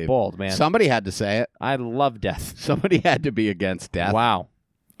believe. Bold, man. Somebody had to say it. I love death. Somebody had to be against death. Wow.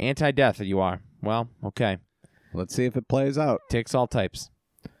 Anti-death you are. Well, okay. Let's see if it plays out. Takes all types.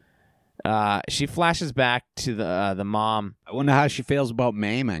 She flashes back to the mom. I wonder how she feels about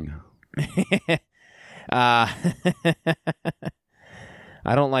maiming. I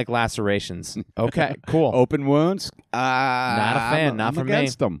don't like lacerations. Okay, cool. Open wounds? Not a fan. Not for me.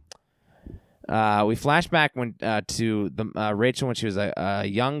 Against them. We flash back to the Rachel when she was a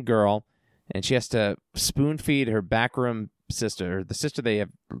young girl, and she has to spoon feed her backroom sister, the sister they have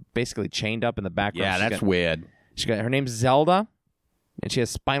basically chained up in the back room. Yeah, that's weird. Her name's Zelda, and she has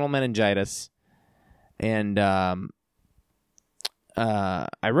spinal meningitis. And I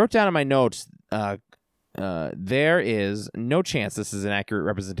wrote down in my notes, there is no chance this is an accurate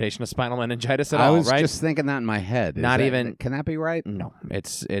representation of spinal meningitis at all, right? I was just thinking that in my head. Can that be right? No,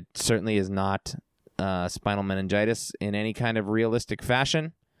 it certainly is not spinal meningitis in any kind of realistic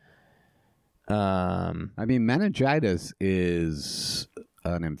fashion. I mean, meningitis is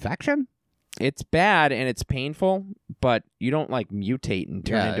an infection? It's bad and it's painful, but you don't like mutate and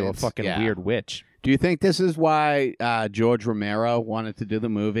turn into a fucking weird witch. Do you think this is why George Romero wanted to do the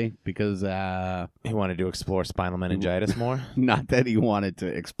movie? Because he wanted to explore spinal meningitis more? Not that he wanted to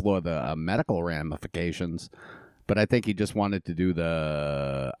explore the medical ramifications, but I think he just wanted to do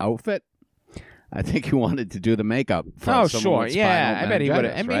the outfit. I think he wanted to do the makeup. For sure. Yeah, I bet he would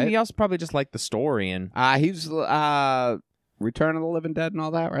have. I mean, right? he also probably just liked the story. And he's Return of the Living Dead and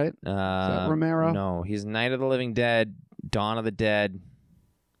all that, right? Is that Romero? No, he's Night of the Living Dead, Dawn of the Dead.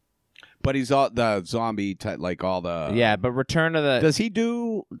 But he's all the zombie type, like all the... Yeah, but Return of the... Does he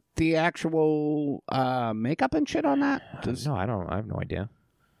do the actual makeup and shit on that? No, I don't. I have no idea.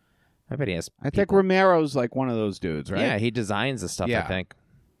 I bet he has I think Romero's like one of those dudes, right? Yeah, he designs the stuff, I think.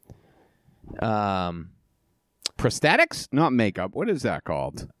 Prosthetics? Not makeup. What is that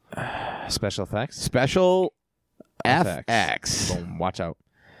called? Special effects? Special FX. Boom, watch out.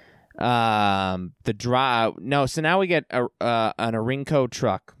 So now we get an Arinco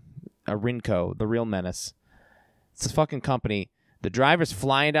truck. Arinco, the real menace. It's a fucking company. The driver's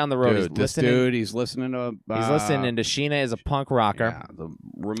flying down the road. He's listening to... he's listening to Sheena is a punk rocker. Yeah, the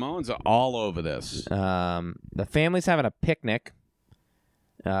Ramones are all over this. The family's having a picnic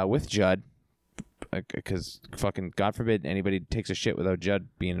with Judd. Because fucking, God forbid, anybody takes a shit without Judd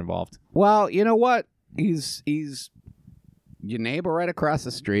being involved. Well, you know what? He's your neighbor right across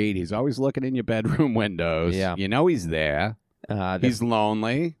the street. He's always looking in your bedroom windows. Yeah. You know he's there. He's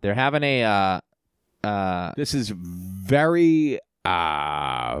lonely. They're having a... this is very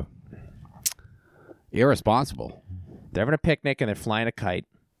irresponsible. They're having a picnic and they're flying a kite.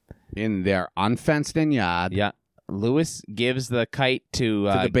 In their unfenced-in yard. Yeah. Lewis gives the kite to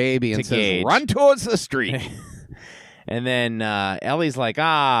the baby and says, Gage. "Run towards the street." And then Ellie's like,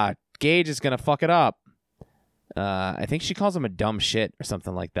 Gage is going to fuck it up. I think she calls him a dumb shit or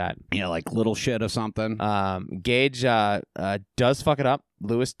something like that. Yeah, like little shit or something. Gage does fuck it up.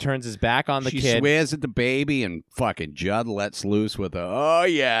 Lewis turns his back on the kid. She swears at the baby and fucking Judd lets loose with a, "Oh,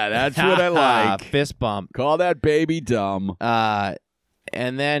 yeah, that's what I like." Fist bump. Call that baby dumb.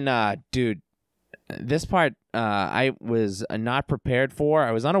 And then, dude, this part I was not prepared for.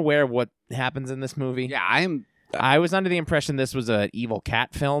 I was unaware of what happens in this movie. Yeah, I was under the impression this was an evil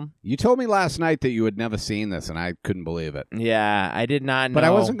cat film. You told me last night that you had never seen this, and I couldn't believe it. Yeah, I did not know. But I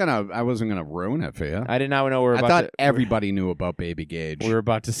wasn't gonna ruin it for you. I did not know I thought everybody knew about Baby Gage. We were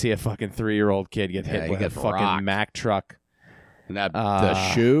about to see a fucking 3-year-old kid get hit with a fucking rocked. Mack truck. And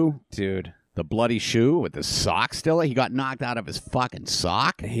the shoe, dude. the bloody shoe with the sock still. He got knocked out of his fucking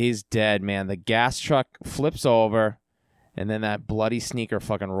sock. He's dead, man. The gas truck flips over, and then that bloody sneaker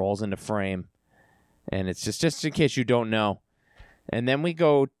fucking rolls into frame. And it's just in case you don't know. And then we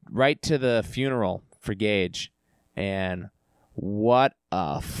go right to the funeral for Gage. And what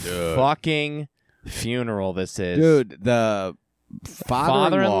a fucking funeral this is. Dude, the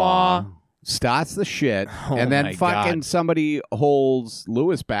father-in-law starts the shit, and then fucking somebody holds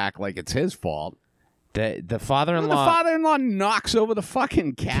Lewis back like it's his fault. The father-in-law... The father-in-law knocks over the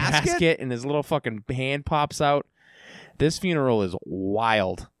fucking casket. And his little fucking hand pops out. This funeral is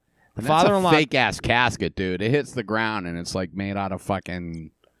wild. The That's father-in-law... a fake-ass casket, dude. It hits the ground, and it's like made out of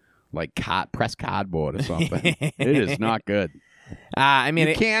fucking like pressed cardboard or something. It is not good. I mean,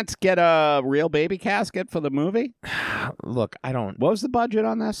 you can't get a real baby casket for the movie? Look, I don't... What was the budget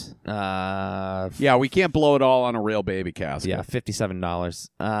on this? Yeah, we can't blow it all on a real baby casket. Yeah,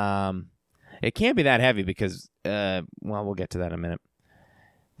 $57. It can't be that heavy because, well, we'll get to that in a minute.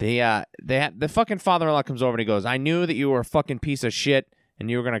 The fucking father-in-law comes over and he goes, I knew that you were a fucking piece of shit and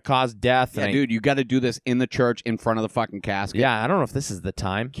you were going to cause death. Yeah, dude, you got to do this in the church in front of the fucking casket. Yeah, I don't know if this is the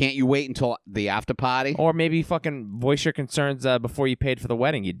time. Can't you wait until the after party? Or maybe fucking voice your concerns before you paid for the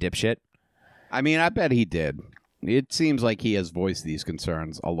wedding, you dipshit. I mean, I bet he did. It seems like he has voiced these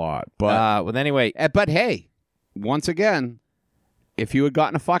concerns a lot. But well, anyway. But hey, once again, if you had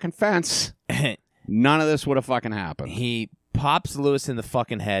gotten a fucking fence, none of this would have fucking happened. He pops Lewis in the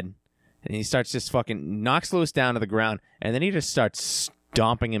fucking head, and he starts just fucking knocks Lewis down to the ground, and then he just starts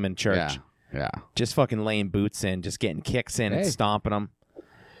stomping him in church. Yeah. Just fucking laying boots in, just getting kicks in and stomping him.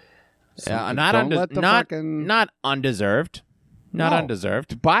 Not undeserved. Not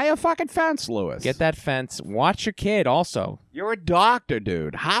undeserved. Buy a fucking fence, Lewis. Get that fence. Watch your kid also. You're a doctor,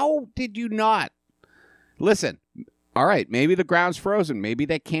 dude. How did you not? Listen, all right, maybe the ground's frozen. Maybe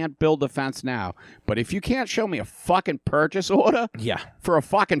they can't build the fence now. But if you can't show me a fucking purchase order for a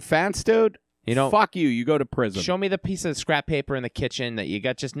fucking fence, dude, fuck you. You go to prison. Show me the piece of scrap paper in the kitchen that you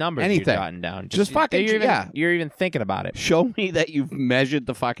got just numbers you've gotten down. Just fucking, you're even thinking about it. Show me that you've measured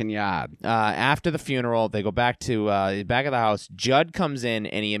the fucking yard. After the funeral, they go back to the back of the house. Judd comes in,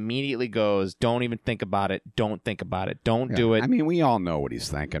 and he immediately goes, don't even think about it. Don't think about it. Don't do it. I mean, we all know what he's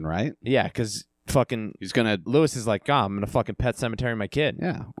thinking, right? Yeah, because fucking Lewis is like, I'm gonna fucking pet cemetery my kid.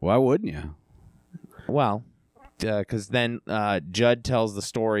 Yeah, why wouldn't you? Well, because then Judd tells the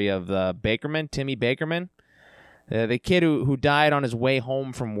story of Timmy Bakerman, the kid who died on his way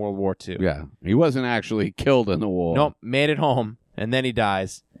home from World War II. Yeah, he wasn't actually killed in the war. Nope, made it home, and then he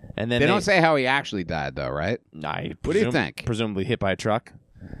dies. And then they don't say how he actually died, though, right? What do you think? Presumably hit by a truck.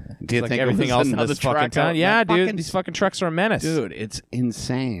 Do you like think everything else in this fucking town? Yeah, dude, these fucking trucks are a menace. Dude, it's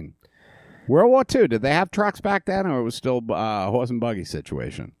insane. World War II, did they have trucks back then, or it was still a horse and buggy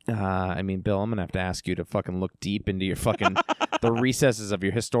situation? I mean, Bill, I'm going to have to ask you to fucking look deep into your fucking the recesses of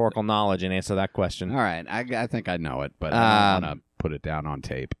your historical knowledge and answer that question. All right. I think I know it, but I don't want to put it down on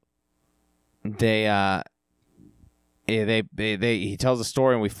tape. He tells a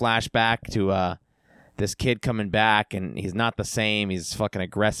story, and we flash back to this kid coming back, and he's not the same. He's fucking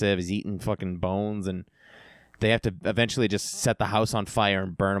aggressive. He's eating fucking bones, and they have to eventually just set the house on fire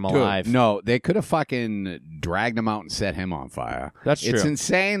and burn him alive. No, they could have fucking dragged him out and set him on fire. That's true. It's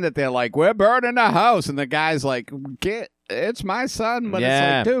insane that they're like, we're burning the house. And the guy's like, it's my son. But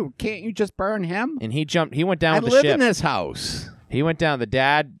it's like, dude, can't you just burn him? And he went down with the ship. I live in this house. He went down. The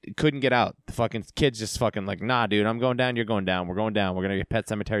dad couldn't get out. The fucking kid's just fucking like, nah, dude, I'm going down. You're going down. We're going down. We're going to get pet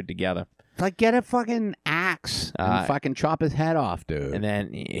cemetery together. Like, get a fucking axe and fucking chop his head off, dude. And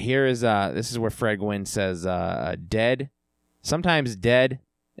then here is this is where Fred Gwynne says, sometimes dead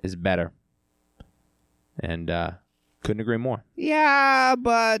is better. And couldn't agree more. Yeah,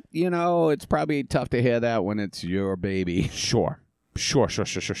 but, it's probably tough to hear that when it's your baby. Sure.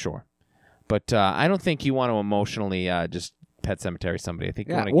 But I don't think you want to emotionally just pet cemetery somebody. I think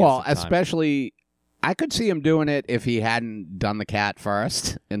you want to give some time. Especially... I could see him doing it if he hadn't done the cat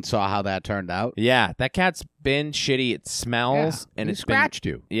first and saw how that turned out. Yeah, that cat's been shitty. It smells and it scratched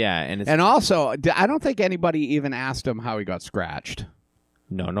you. Yeah, and also, I don't think anybody even asked him how he got scratched.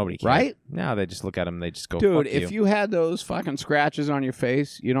 No, nobody cared. Right? No, they just look at him. They just go, dude, fuck if you had those fucking scratches on your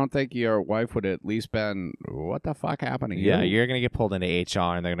face, you don't think your wife would at least been, what the fuck happened to you? Yeah, you're going to get pulled into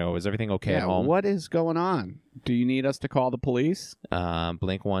HR and they're going to go, is everything okay at home? What is going on? Do you need us to call the police?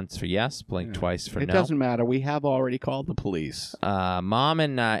 Blink once for yes, blink twice for no. It doesn't matter. We have already called the police. Mom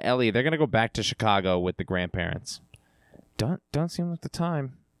and Ellie, they're gonna go back to Chicago with the grandparents. Don't seem like the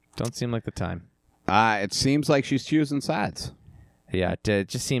time. Don't seem like the time. It seems like she's choosing sides. Yeah, it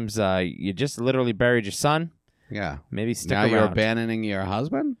just seems you just literally buried your son. Yeah. Maybe stick now around. You're abandoning your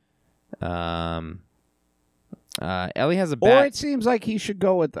husband? Ellie has a Or it seems like he should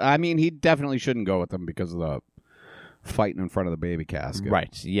go with... I mean, he definitely shouldn't go with them because of the fighting in front of the baby casket.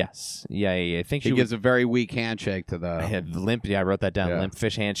 Right, yes. Yeah. I think he gives a very weak handshake to the... I had limp. Yeah, I wrote that down. Yeah. Limp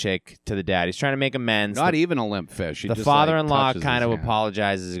fish handshake to the dad. He's trying to make amends. Not even a limp fish. He the just, father-in-law touches kind his of hand.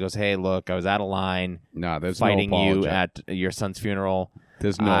 apologizes. He goes, "Hey, look, I was out of line No, there's fighting no you apology. at your son's funeral.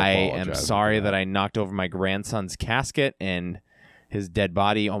 There's no I am apologizing sorry for that I knocked over my grandson's casket and his dead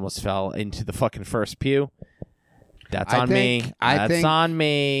body almost fell into the fucking first pew. That's on me. That's on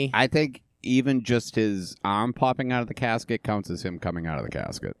me." I think even just his arm popping out of the casket counts as him coming out of the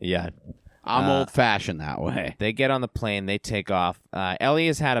casket. Yeah. I'm old-fashioned that way. They get on the plane. They take off. Ellie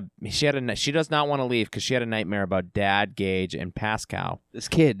has she does not want to leave because she had a nightmare about Dad, Gage, and Pascal. This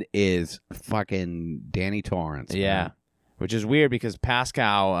kid is fucking Danny Torrance. Yeah. Man. Which is weird because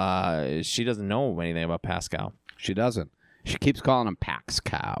Pascal, she doesn't know anything about Pascal. She doesn't. She keeps calling him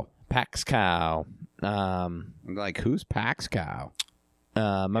Pax-Cow. Pax-Cow. I'm like, who's Pax-Cow?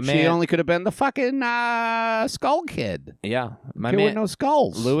 My man. She only could have been the fucking skull kid. Yeah. My Kid man. with no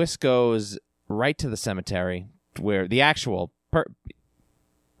skulls. Lewis goes right to the cemetery where the actual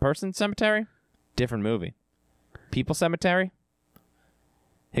person cemetery, different movie. People cemetery.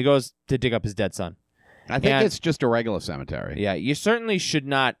 He goes to dig up his dead son. I think it's just a regular cemetery. Yeah, you certainly should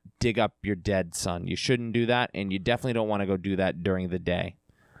not dig up your dead son. You shouldn't do that, and you definitely don't want to go do that during the day.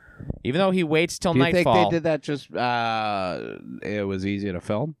 Even though he waits till Do you nightfall. think they did that just it was easier to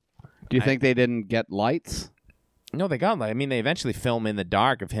film? Do you think they didn't get lights? No, they got light. I mean, they eventually film in the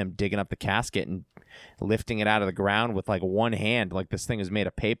dark of him digging up the casket and lifting it out of the ground with like one hand, like this thing is made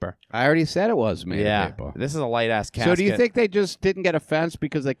of paper. I already said it was made of paper. This is a light-ass casket. So do you think they just didn't get a fence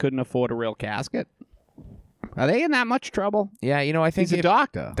because they couldn't afford a real casket? Are they in that much trouble? Yeah, I think He's a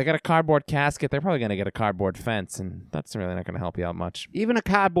doctor. They got a cardboard casket. They're probably going to get a cardboard fence, and that's really not going to help you out much. Even a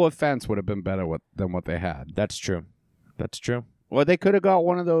cardboard fence would have been better than what they had. That's true. That's true. Or they could have got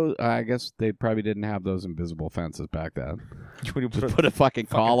one of those. I guess they probably didn't have those invisible fences back then. Just put a fucking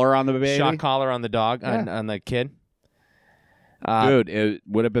collar on the baby. Shock collar on the dog, Yeah. on the kid. Dude, it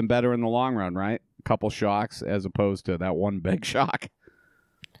would have been better in the long run, right? A couple shocks as opposed to that one big shock.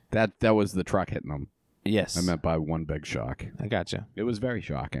 That was the truck hitting them. Yes. I meant by one big shock. I gotcha. It was very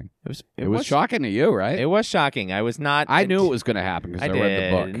shocking. It was shocking to you, right? It was shocking. I was not. I knew it was going to happen because I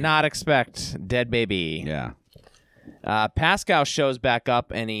read the book. Did not expect dead baby. Yeah. Pascal shows back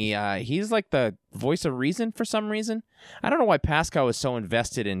up, and he's like the voice of reason for some reason. I don't know why Pascal is so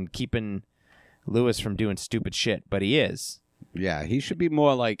invested in keeping Lewis from doing stupid shit, but he is. Yeah, he should be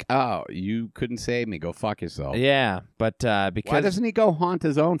more like, oh, you couldn't save me. Go fuck yourself. Yeah, but because Why doesn't he go haunt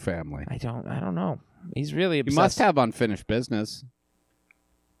his own family? I don't know. He's really obsessed. He must have unfinished business.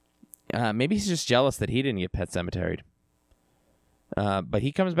 Maybe he's just jealous that he didn't get Pet Cemeteried. But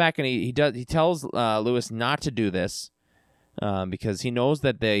he comes back and he tells Lewis not to do this because he knows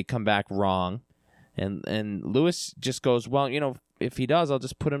that they come back wrong, and Lewis just goes, well, if he does, I'll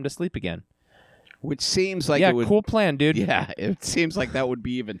just put him to sleep again. Which seems like it would... cool plan, dude. Yeah, it seems like that would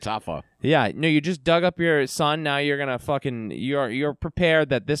be even tougher. Yeah, no, you just dug up your son. Now you're gonna you're prepared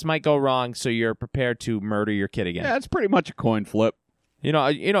that this might go wrong, so you're prepared to murder your kid again. Yeah, it's pretty much a coin flip.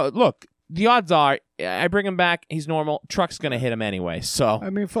 Look, the odds are I bring him back, he's normal. Truck's gonna hit him anyway. So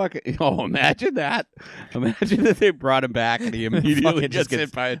I mean, fuck it. Oh, imagine that. Imagine if they brought him back and he immediately just gets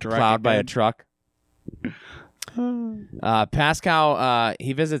hit by a truck. Plowed by a truck. Pascal,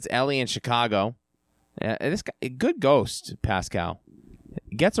 he visits Ellie in Chicago. This guy, good ghost, Pascal.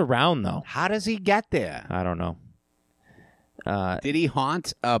 Gets around though. How does he get there? I don't know. Did he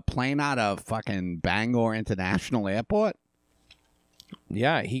haunt a plane out of fucking Bangor International Airport?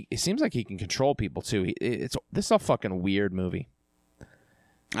 Yeah, it seems like he can control people too. This is a fucking weird movie.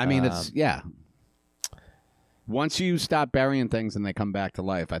 I mean, yeah. Once you stop burying things and they come back to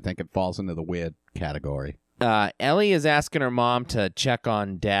life, I think it falls into the weird category. Ellie is asking her mom to check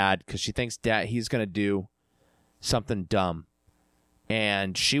on Dad because she thinks he's going to do something dumb.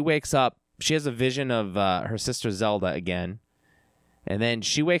 And she wakes up. She has a vision of her sister Zelda again. And then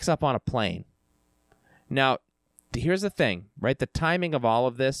she wakes up on a plane. Now, here's the thing, right? The timing of all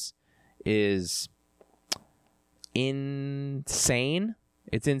of this is insane.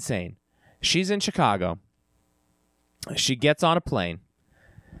 It's insane. She's in Chicago. She gets on a plane.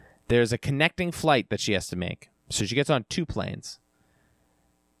 There's a connecting flight that she has to make. So she gets on 2 planes.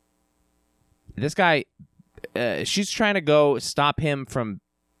 This guy, she's trying to go stop him from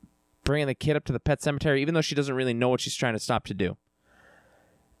bringing the kid up to the pet cemetery, even though she doesn't really know what she's trying to stop to do.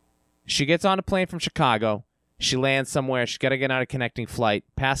 She gets on a plane from Chicago. She lands somewhere. She's got to get on a connecting flight.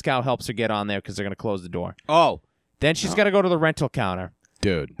 Pascal helps her get on there because they're going to close the door. Oh. Then she's got to go to the rental counter.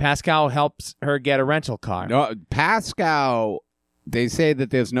 Dude. Pascal helps her get a rental car. No, Pascal, they say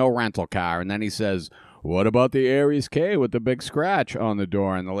that there's no rental car, and then he says, what about the Aries K with the big scratch on the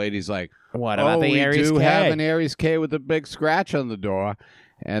door? And the lady's like, what about the Aries K? We do have an Aries K with a big scratch on the door.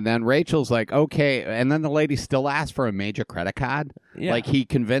 And then Rachel's like, okay. And then the lady still asks for a major credit card. Yeah. Like, he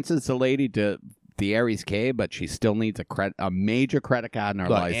convinces the lady to the Aries K, but she still needs a major credit card in her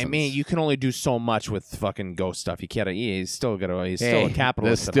license. I mean, you can only do so much with fucking ghost stuff. You can't. He's still a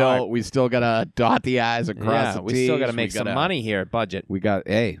capitalist. We still gotta dot the I's and cross the T's. We still gotta make some money here. Budget.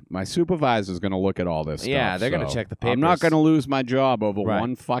 My supervisor's gonna look at all this stuff. Yeah, they're gonna check the papers. I'm not gonna lose my job over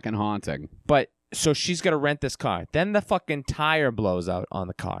one fucking haunting. But so she's gonna rent this car. Then the fucking tire blows out on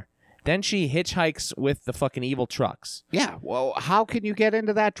the car. Then she hitchhikes with the fucking evil trucks. Yeah, well, how can you get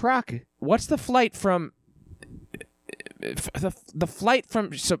into that truck? What's the flight from... The flight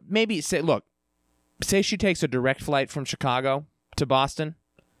from... So maybe, say she takes a direct flight from Chicago to Boston.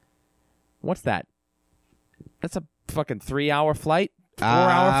 What's that? That's a fucking 3-hour flight?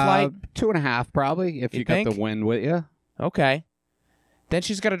 4-hour flight? 2.5 probably, if you got the wind with you. Okay. Then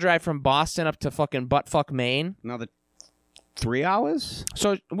she's got to drive from Boston up to fucking buttfuck Maine. Another 3 hours?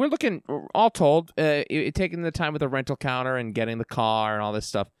 So we're looking, all told, taking the time with the rental counter and getting the car and all this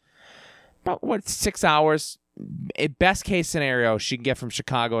stuff. About, 6 hours? A best case scenario, she can get from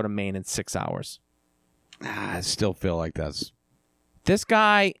Chicago to Maine in 6 hours. I still feel like that's... This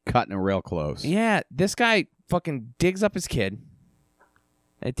guy... Cutting it real close. Yeah, this guy fucking digs up his kid.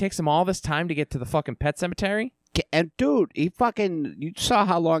 It takes him all this time to get to the fucking pet cemetery. And dude, you saw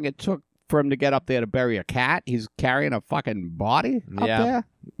how long it took for him to get up there to bury a cat. He's carrying a fucking body up there.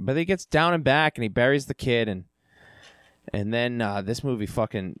 But he gets down and back and he buries the kid and then this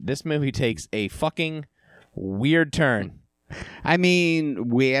movie takes a fucking weird turn. I mean,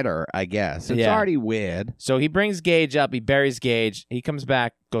 weirder, I guess. It's already weird. So he brings Gage up, he buries Gage, he comes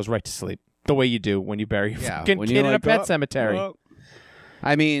back, goes right to sleep. The way you do when you bury a fucking kid in a pet cemetery.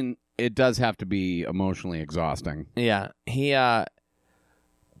 I mean, it does have to be emotionally exhausting. Yeah.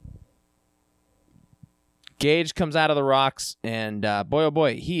 Gage comes out of the rocks, and boy, oh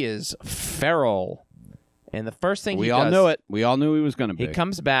boy, he is feral. And the first thing we all knew it. We all knew he was going to be. He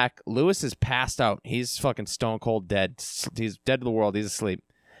comes back. Lewis is passed out. He's fucking stone cold dead. He's dead to the world. He's asleep.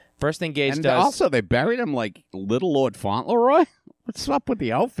 First thing Gage does. And also, they buried him like Little Lord Fauntleroy. What's up with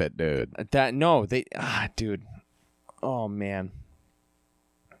the outfit, dude? Dude. Oh man.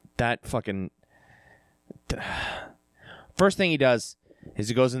 That fucking. First thing he does is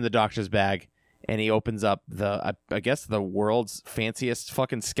he goes in the doctor's bag. And he opens up I guess the world's fanciest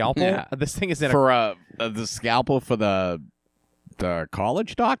fucking scalpel. Yeah. This thing is in the scalpel for the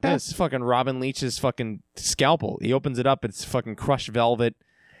college doctor. Yeah, it's fucking Robin Leach's fucking scalpel. He opens it up. It's fucking crushed velvet.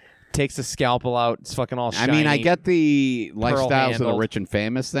 Takes the scalpel out. It's fucking all shiny. I mean, I get the lifestyles of the rich and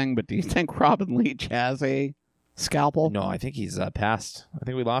famous thing, but do you think Robin Leach has a scalpel? No, I think he's passed. I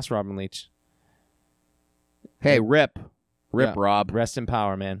think we lost Robin Leach. Hey, rip, Rob. Rest in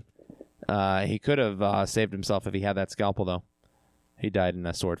power, man. He could have saved himself if he had that scalpel, though. He died in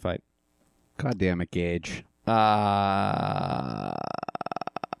a sword fight. God damn it, Gage. Yeah,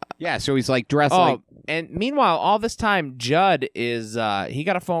 so he's like dressed like... And meanwhile, all this time, Judd is... he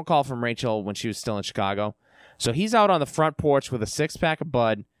got a phone call from Rachel when she was still in Chicago. So he's out on the front porch with a 6-pack of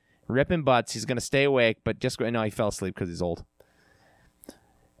Bud, ripping butts. He's going to stay awake, but he fell asleep because he's old.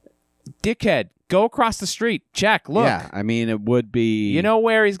 Dickhead. Go across the street. Check. Look. Yeah, I mean, it would be... You know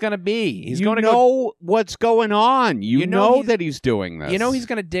where he's going to be. He's going to know what's going on. You know that he's doing this. You know he's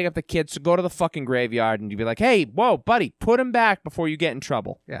going to dig up the kid, so go to the fucking graveyard and you'd be like, hey, whoa, buddy, put him back before you get in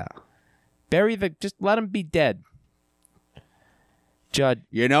trouble. Yeah. Just let him be dead. Judd.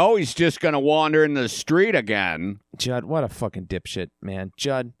 You know he's just going to wander in the street again. Judd, what a fucking dipshit, man.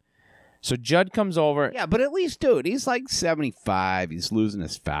 Judd. So Judd comes over. Yeah, but at least, dude, he's like 75. He's losing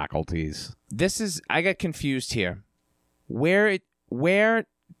his faculties. I got confused here. Where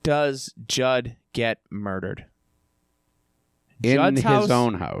does Judd get murdered? In his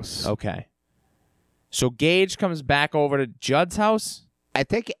own house. Okay. So Gage comes back over to Judd's house? I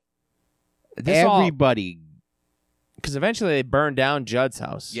think everybody... Because eventually they burn down Judd's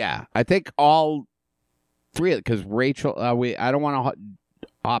house. Yeah. I think all three of... Because Rachel... I don't want to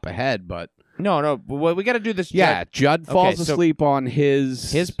hop ahead, but... No. Well, we got to do this. Yeah, Judd falls so asleep on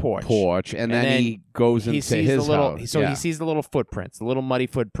his porch, and then he goes into his house. So he sees the little footprints, the little muddy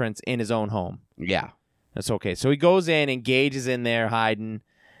footprints in his own home. Yeah. That's okay. So he goes in, and Gage is in there hiding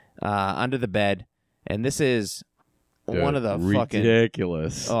under the bed, and this is one of the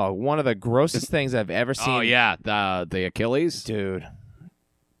ridiculous. One of the grossest things I've ever seen. Oh yeah, the Achilles, dude.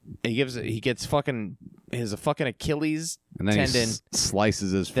 He gets fucking his fucking Achilles and then tendon, he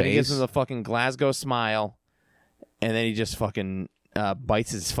slices his face. Then he gives him the fucking Glasgow smile, and then he just fucking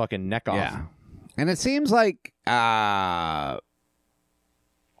bites his fucking neck off. Yeah, and it seems like Glasgow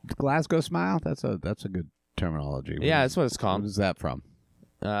smile. That's a good terminology. Yeah, that's what it's called. What is that from?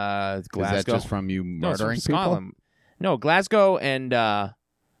 Glasgow. Is that just from you murdering people? Scotland. No, Glasgow and.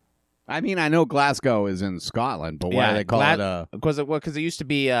 I mean, I know Glasgow is in Scotland, but why do they call it a? Because it used to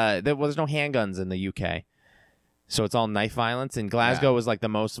be there's no handguns in the UK, so it's all knife violence. And Glasgow was like the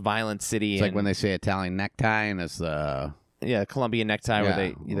most violent city. It's like when they say Italian necktie, and it's Colombian necktie where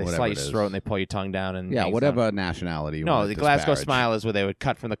they slice your throat and they pull your tongue down and whatever nationality. You want the to Glasgow disparage. smile is where they would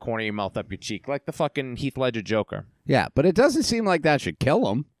cut from the corner of your mouth up your cheek, like the fucking Heath Ledger Joker. Yeah, but it doesn't seem like that should kill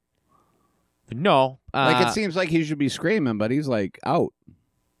him. No, it seems like he should be screaming, but he's like out.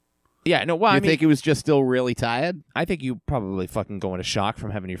 Yeah, no. Well, I think he was just still really tired. I think you probably fucking go into shock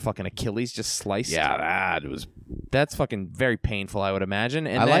from having your fucking Achilles just sliced. Yeah, that's fucking very painful, I would imagine.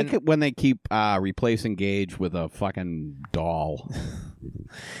 And I like it when they keep replacing Gage with a fucking doll,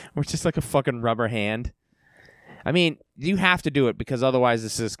 or just like a fucking rubber hand. I mean, you have to do it because otherwise,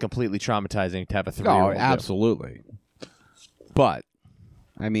 this is completely traumatizing to have a 3-year-old. Oh, absolutely. But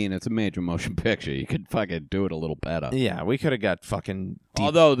I mean, it's a major motion picture. You could fucking do it a little better. Yeah, we could have got fucking deep.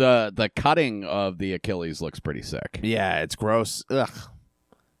 Although the cutting of the Achilles looks pretty sick. Yeah, it's gross. Ugh.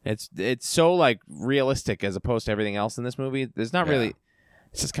 It's so like realistic as opposed to everything else in this movie. There's not really.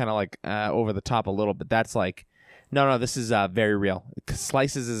 It's just kind of like over the top a little, but that's like, no, this is very real.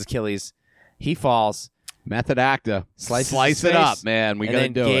 Slices his Achilles. He falls. Method actor. Slice it up, man. We got to do it.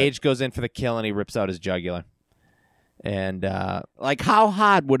 And then Gage goes in for the kill, and he rips out his jugular. And like, how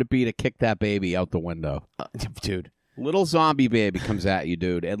hard would it be to kick that baby out the window, dude? Little zombie baby comes at you,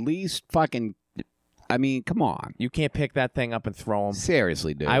 dude. At least fucking. I mean, come on. You can't pick that thing up and throw him.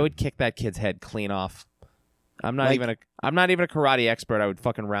 Seriously, dude. I would kick that kid's head clean off. I'm not even a karate expert. I would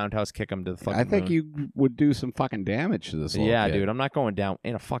fucking roundhouse kick him to the fucking I think moon. you would do some fucking damage to this little kid. Dude. I'm not going down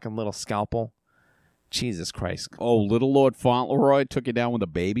in a fucking little scalpel. Jesus Christ. Oh, little Lord Fauntleroy took you down with a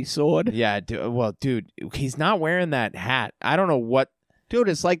baby sword? Yeah, dude. Well, dude, he's not wearing that hat. I don't know what. Dude,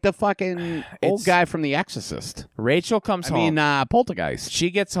 it's like the fucking old guy from The Exorcist. Rachel comes home. I mean, Poltergeist. She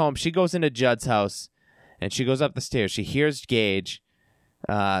gets home. She goes into Judd's house, and she goes up the stairs. She hears Gage.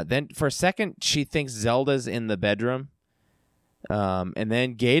 Then for a second, she thinks Zelda's in the bedroom. And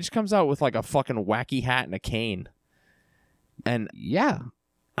then Gage comes out with like a fucking wacky hat and a cane. And yeah.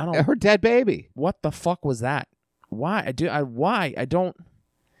 I don't. Her dead baby. What the fuck was that? Why? I don't.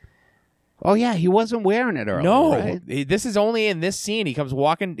 Oh yeah, he wasn't wearing it earlier. No, right? This is only in this scene. He comes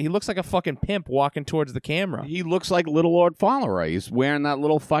walking. He looks like a fucking pimp walking towards the camera. He looks like little Lord Fauntleroy. He's wearing that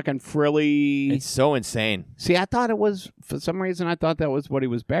little fucking frilly. It's so insane. See, I thought it was for some reason. I thought that was what he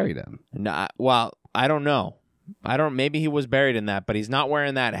was buried in. Nah, well, I don't know. Maybe he was buried in that, but he's not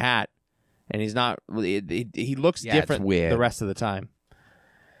wearing that hat, and he's not. He looks different the rest of the time.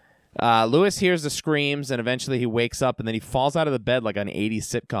 Lewis hears the screams, and eventually he wakes up, and then he falls out of the bed like an 80s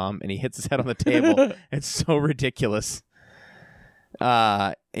sitcom, and he hits his head on the table. It's so ridiculous.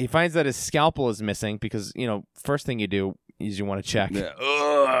 He finds that his scalpel is missing because, first thing you do is you want to check.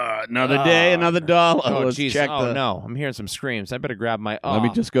 Another day, another dollar. Oh, Let's geez. check no. I'm hearing some screams. I better grab my... Let me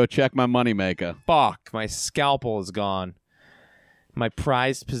just go check my moneymaker. Fuck. My scalpel is gone. My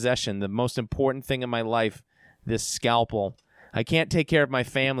prized possession, the most important thing in my life, this scalpel. I can't take care of my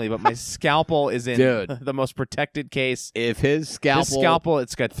family, but my scalpel is in the most protected case. If his scalpel... This scalpel,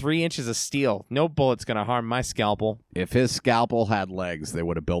 it's got 3 inches of steel. No bullet's going to harm my scalpel. If his scalpel had legs, they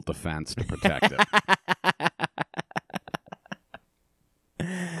would have built a fence to protect it.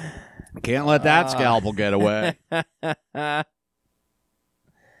 Can't let that scalpel get away.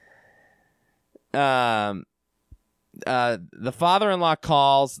 The father-in-law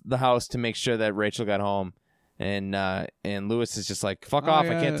calls the house to make sure that Rachel got home. And Lewis is just like, fuck off,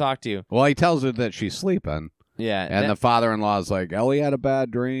 I can't talk to you. Well, he tells her that she's sleeping. Yeah. And the father-in-law's like, Ellie had a bad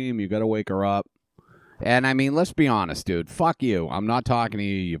dream. You got to wake her up. And, I mean, let's be honest, dude. Fuck you. I'm not talking to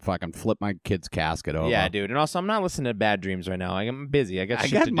you. You fucking flip my kid's casket over. Yeah, dude. And also, I'm not listening to bad dreams right now. I'm busy. I got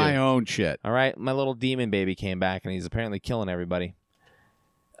shit to do. my own shit. All right? My little demon baby came back, and he's apparently killing everybody.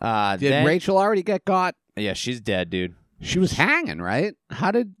 Did Rachel already get got? Yeah, she's dead, dude. She was hanging, right?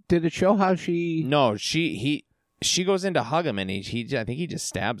 How did it show how she? No, she goes in to hug him, and he I think he just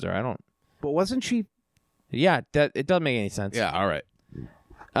stabs her. I don't. But wasn't she? Yeah, it doesn't make any sense. Yeah, all right.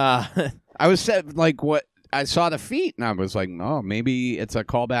 I was said like what I saw the feet, and I was like, oh, maybe it's a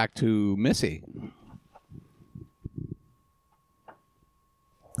callback to Missy.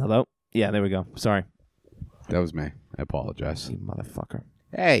 Hello? Yeah, there we go. Sorry. That was me. I apologize. You motherfucker.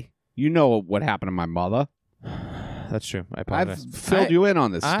 Hey, you know what happened to my mother. That's true. I apologize. I've filled you in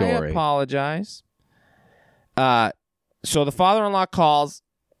on this story. I apologize. So the father-in-law calls.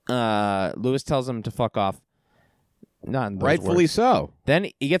 Lewis tells him to fuck off. Not in those Rightfully words. so. Then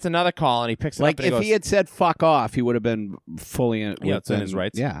he gets another call, and he picks it like up. Like, if he had said fuck off, he would have been fully in, within his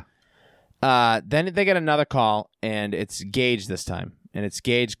rights. Yeah. Then they get another call, and it's Gage this time. And it's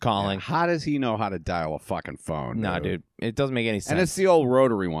Gage calling. Yeah, how does he know how to dial a fucking phone? Nah, dude. It doesn't make any sense. And it's the old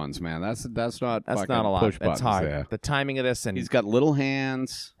rotary ones, man. That's not That's fucking not a lot. push It's buttons hard. there. The timing of this, and He's got little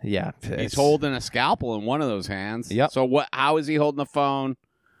hands. yeah, He's holding a scalpel in one of those hands. Yep. So what? How is he holding the phone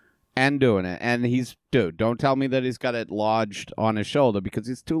and doing it? And dude, don't tell me that he's got it lodged on his shoulder because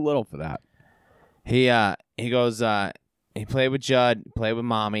he's too little for that. He goes. He played with Judd, played with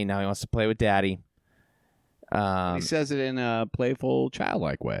Mommy. Now he wants to play with Daddy. He says it in a playful,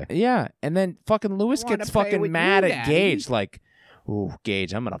 childlike way. Yeah, and then fucking Lewis gets fucking mad at Gage, like, "Ooh,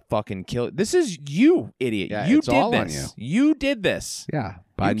 Gage, I'm gonna fucking kill you. This is you, idiot. Yeah, you it's did all this. on You did this. Yeah,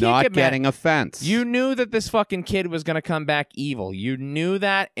 by can't not get mad. getting offense. You knew that this fucking kid was gonna come back evil. You knew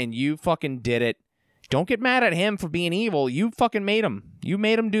that, and you fucking did it. Don't get mad at him for being evil. You fucking made him. You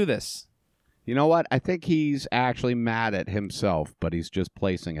made him do this." You know what? I think he's actually mad at himself, but he's just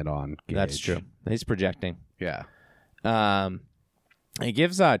placing it on Gage. That's true. He's projecting. Yeah. He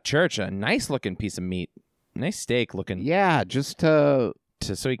gives Church a nice looking piece of meat, nice steak looking. Yeah, just so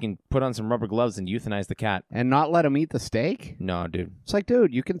he can put on some rubber gloves and euthanize the cat. and not let him eat the steak. No, dude. It's like,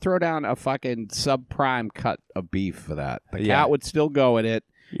 dude, you can throw down a fucking subprime cut of beef for that. The Yeah. cat would still go at it.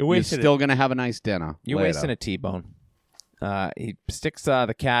 You're still gonna have a nice dinner. You're later. wasting a T-bone. He sticks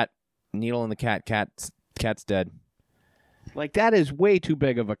the cat needle in the cat. Cat's dead. Like that is way too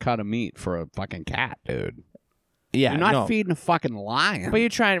big of a cut of meat for a fucking cat, dude. Yeah, You're not no. feeding a fucking lion. But you're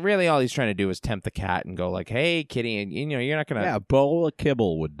trying. Really, all he's trying to do is tempt the cat and go like, "Hey, kitty," and you're not gonna. Yeah, a bowl of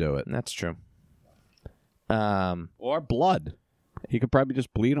kibble would do it. That's true. Or blood. He could probably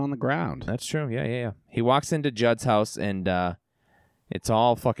just bleed on the ground. That's true. Yeah. He walks into Judd's house and it's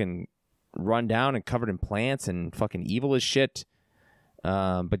all fucking run down and covered in plants and fucking evil as shit.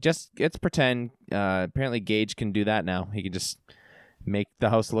 But just it's pretend. Apparently Gage can do that now. He can just make the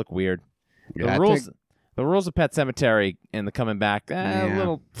house look weird. Yeah, The rules of Pet Sematary and the coming back a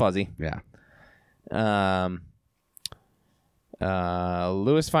little fuzzy. Yeah.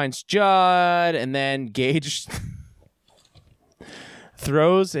 Lewis finds Judd, and then Gage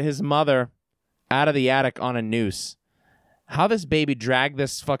throws his mother out of the attic on a noose. How this baby dragged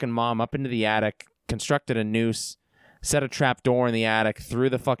this fucking mom up into the attic, constructed a noose, set a trap door in the attic, threw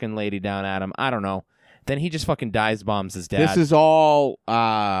the fucking lady down at him. I don't know. Then he just fucking dives bombs his dad. This is all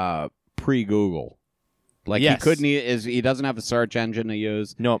pre-Google. Like Yes. he doesn't have a search engine to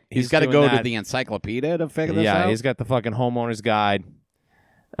use. Nope. He's got to doing go that. to the encyclopedia to figure this Yeah, out. he's got the fucking homeowner's guide.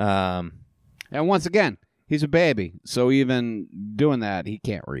 And once again, he's a baby, so even doing that, he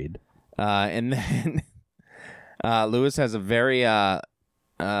can't read. And then Lewis has a very a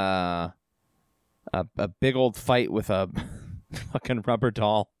big old fight with a fucking rubber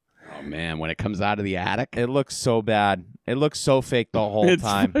doll. Oh man, when it comes out of the attic, It looks so bad. It looks so fake the whole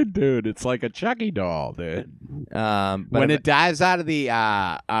time. dude. It's like a Chucky doll, dude. But When it dives out of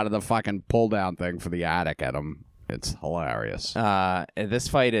the fucking pull down thing for the attic at him, it's hilarious. this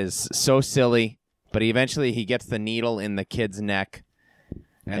fight is so silly, but eventually he gets the needle in the kid's neck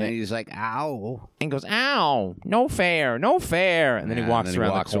And then he's like, "Ow!" and goes, "Ow! No fair, no fair!" And then he walks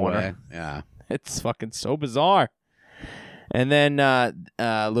around the corner. away. Yeah. It's fucking so bizarre. And then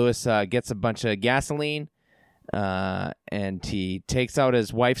Lewis gets a bunch of gasoline, and he takes out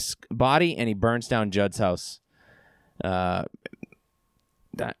his wife's body and he burns down Judd's house.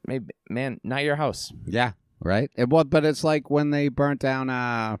 That maybe, man, not your house. Yeah. Right. But it's like when they burnt down.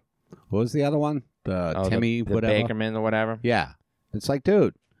 What was the other one? Timmy, the whatever. Bakerman or whatever. Yeah. It's like,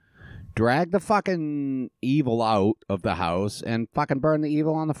 dude, drag the fucking evil out of the house and fucking burn the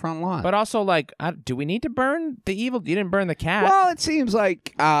evil on the front lawn. But also, like, do we need to burn the evil? You didn't burn the cat. Well, it seems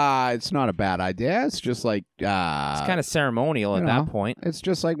like it's not a bad idea. It's just like it's kind of ceremonial at that point. It's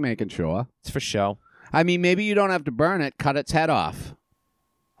just like making sure. It's for show. I mean, maybe you don't have to burn it. Cut its head off.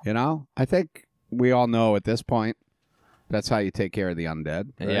 You know? I think we all know at this point That's how you take care of the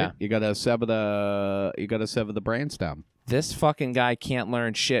undead. Right? Yeah. You gotta sever the brainstem. This fucking guy can't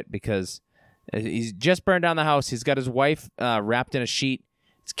learn shit because he's just burned down the house. He's got his wife wrapped in a sheet.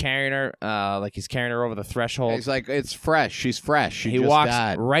 He's carrying her like he's carrying her over the threshold. He's like, it's fresh. She's fresh. He just walks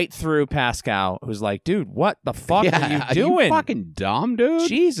died. right through Pascal, who's like, dude, what the fuck are you Are doing? you fucking dumb, dude?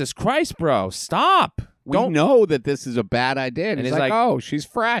 Jesus Christ, bro. Stop. We know that this is a bad idea. And he's like, oh, she's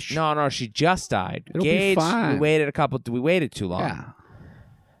fresh. No, she just died. It'll Gage, be fine. we waited too long.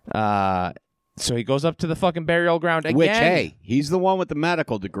 Yeah. So he goes up to the fucking burial ground again. Which, hey, he's the one with the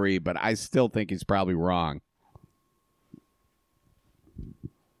medical degree, but I still think he's probably wrong.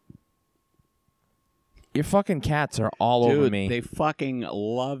 Your fucking cats are all Dude, over me. they fucking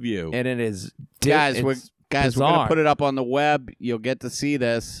love you. And it is... Guys, we're going bizarre. to put it up on the web. You'll get to see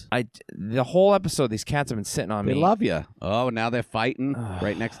this. The whole episode, these cats have been sitting on They me. love you. Oh, now they're fighting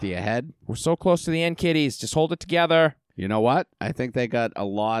right next to your head. We're so close to the end, kitties. Just hold it together. You know what? I think they got a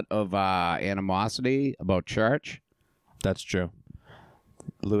lot of animosity about church. That's true.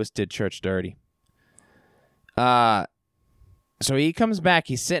 Lewis did church dirty. So he comes back.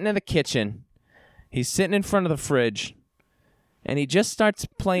 He's sitting in the kitchen. He's sitting in front of the fridge. And he just starts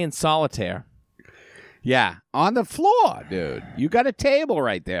playing solitaire. Yeah, on the floor, dude. You got a table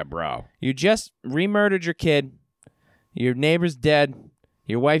right there, bro. You just remurdered your kid. Your neighbor's dead.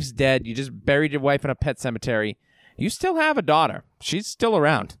 Your wife's dead. You just buried your wife in a pet cemetery. You still have a daughter. She's still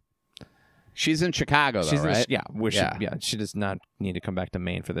around. She's in Chicago, though, right? She does not need to come back to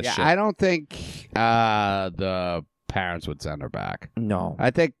Maine for this shit. I don't think the parents would send her back. No. I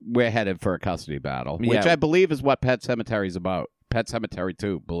think we're headed for a custody battle, which I believe is what Pet Sematary is about. Pet Sematary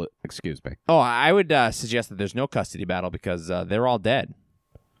 2, excuse me. Oh, I would suggest that there's no custody battle because they're all dead.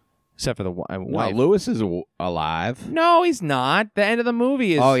 Except for the wife. No, Lewis is alive. No, he's not. The end of the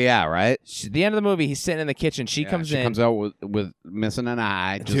movie is... Oh, yeah, right? The end of the movie, he's sitting in the kitchen. She comes in. She comes out with missing an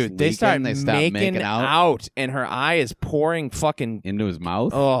eye. Just Dude, they start making out. And her eye is pouring fucking... into his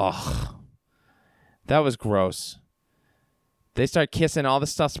mouth? Oh. That was gross. They start kissing. All the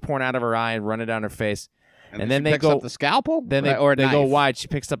stuff's pouring out of her eye and running down her face. And then they picks go up the scalpel? Then they knife? go wide. She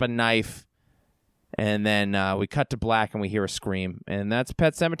picks up a knife. And then we cut to black and we hear a scream. And that's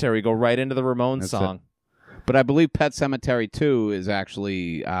Pet Sematary. We go right into the Ramones song. But I believe Pet Sematary 2 is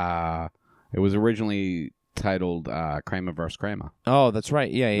actually, it was originally titled Kramer vs. Kramer. Oh, that's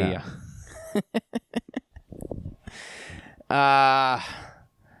right. Yeah.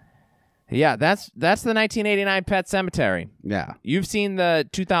 Yeah, that's the 1989 Pet Sematary. Yeah. You've seen the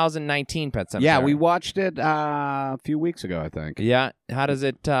 2019 Pet Sematary. Yeah, we watched it a few weeks ago, I think. Yeah. How does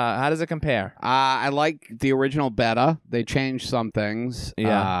it compare? I like the original better. They changed some things.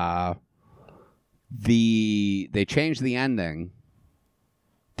 Yeah. They changed the ending.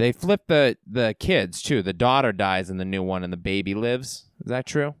 They flipped the kids too. The daughter dies in the new one and the baby lives. Is that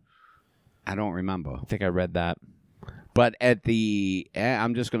true? I don't remember. I think I read that. But at the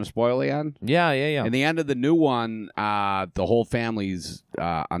I'm just going to spoil the end. Yeah. In the end of the new one, the whole family's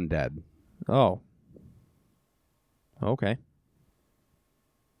undead. Oh. Okay.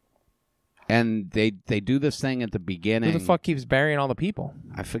 And they do this thing at the beginning. Who the fuck keeps burying all the people?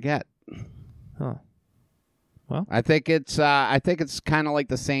 I forget. Huh. Well, I think it's kind of like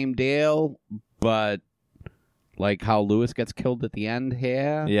the same deal, but like how Lewis gets killed at the end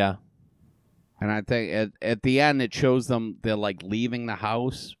here. Yeah. And I think at the end it shows them they're like leaving the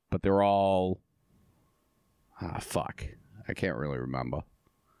house, but they're all fuck. I can't really remember.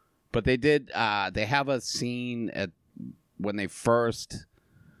 But they did they have a scene at when they first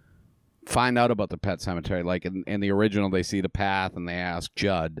find out about the Pet Sematary. Like in the original they see the path and they ask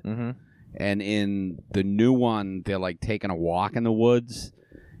Judd. Mm-hmm. And in the new one they're like taking a walk in the woods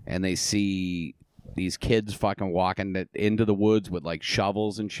and they see these kids fucking walking into the woods with like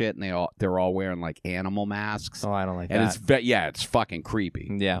shovels and shit, and they're all wearing like animal masks. Oh, I don't like and that. It's fucking creepy.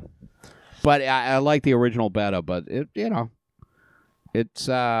 Yeah, but I like the original better. But it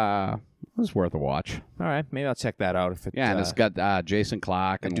was worth a watch. All right, maybe I'll check that out. And it's got Jason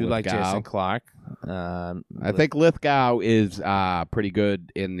Clarke. And I do like Lithgow. Jason Clarke. I think Lithgow is pretty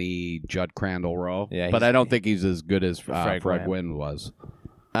good in the Judd Crandall role. Yeah, but I don't think he's as good as Fred Gwynne was.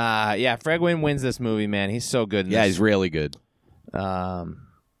 Fred Gwynne wins this movie, man. He's so good. He's really good. You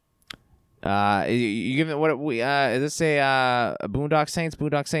give it what we is this a Boondock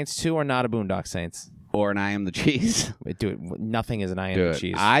Saints 2 or not a Boondock Saints? Or an I Am the Cheese? Wait, nothing is an I Am the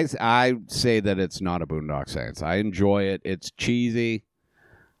Cheese. I say that it's not a Boondock Saints. I enjoy it. It's cheesy.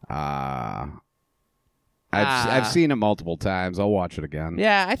 I've seen it multiple times. I'll watch it again.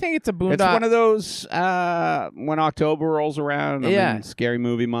 Yeah, I think it's a Boondock. It's one of those when October rolls around. Yeah. Scary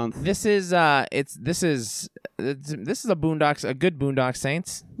movie month. This is a Boondocks, a good Boondock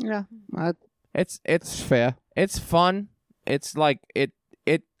Saints. Yeah, It's fair. It's fun. It's like it.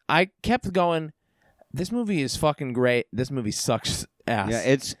 I kept going. This movie is fucking great. This movie sucks ass. Yeah,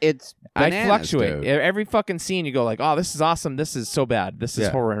 it's I bananas, fluctuate. dude. Every fucking scene you go like, oh, this is awesome. This is so bad. This is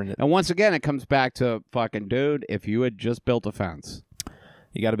horror. And once again, it comes back to fucking dude. If you had just built a fence,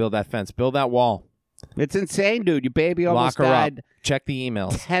 you got to build that fence. Build that wall. it's insane, dude. Your baby almost Lock her died. up. Check the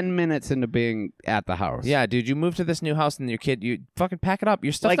emails. 10 minutes into being at the house. Yeah, dude. You move to this new house and your kid. You fucking pack it up.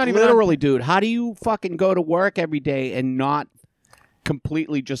 Your stuff's like not even literally, dude. How do you fucking go to work every day and not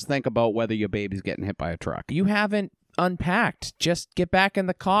completely just think about whether your baby's getting hit by a truck? You haven't unpacked. Just get back in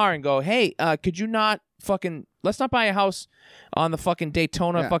the car and go, hey, could you not fucking, let's not buy a house on the fucking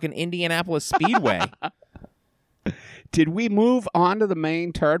Daytona fucking Indianapolis Speedway. Did we move onto the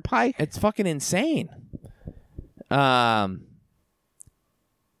main turnpike? It's fucking insane.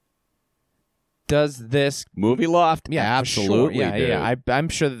 Does this Movie Loft? Yeah, absolutely. For sure. Yeah, dude. yeah. I'm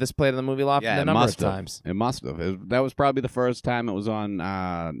sure that this played on the Movie Loft a number of times. It must have. That was probably the first time it was on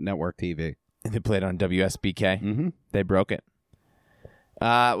network TV. They played on WSBK. Mm-hmm. They broke it.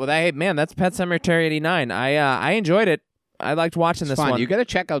 Well, that's Pet Sematary 89. I enjoyed it. I liked watching this fun. one. You got to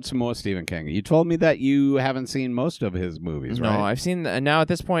check out some more Stephen King. You told me that you haven't seen most of his movies, right? No, I've seen now at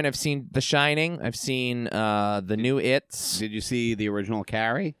this point. I've seen The Shining. I've seen the new It's. Did you see the original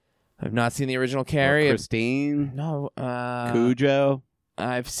Carrie? I've not seen the original Carrie. Christine? No. Cujo?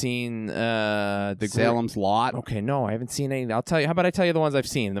 I've seen the Salem's Lot? Okay, no, I haven't seen any. I'll tell you. How about I tell you the ones I've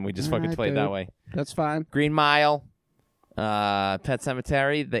seen, and then we just fucking play it that way. That's fine. Green Mile, Pet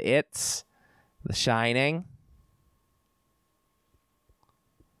Sematary, The It's, The Shining.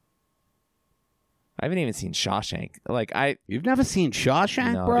 I haven't even seen Shawshank. You've never seen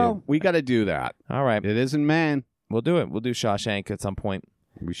Shawshank, No, bro? dude. We got to do that. All right, It isn't man. we'll do it. We'll do Shawshank at some point.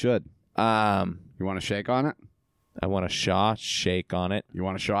 We should. You want to shake on it? I want a Shawshank on it. You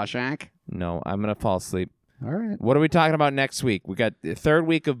want a Shawshank? No, I'm gonna fall asleep. All right. What are we talking about next week? We got the third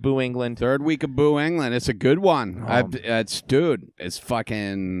week of Boo England. Third week of Boo England. It's a good one. Oh. It's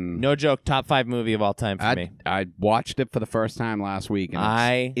fucking... No joke, top 5 movie of all time for me. I watched it for the first time last week,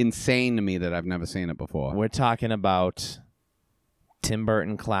 and it's insane to me that I've never seen it before. We're talking about Tim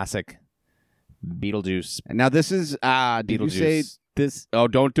Burton classic Beetlejuice. And now this is... did you say Beetlejuice. this... Oh,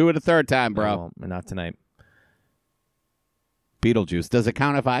 don't do it a third time, bro. No, not tonight. Beetlejuice. Does it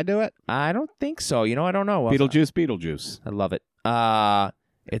count if I do it? I don't think so. You know, I don't know. Beetlejuice. I love it.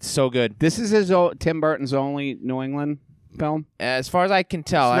 It's so good. This is Tim Burton's only New England film? As far as I can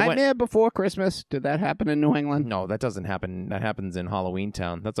tell, Nightmare Before Christmas. Did that happen in New England? No, that doesn't happen. That happens in Halloween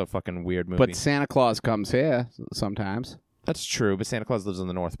Town. That's a fucking weird movie. But Santa Claus comes here sometimes. That's true, but Santa Claus lives on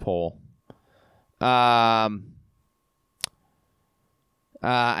the North Pole.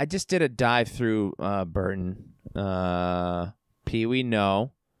 I just did a dive through Burton. Pee-wee,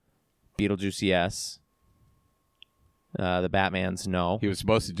 no. Beetlejuice, yes. The Batmans, no. He was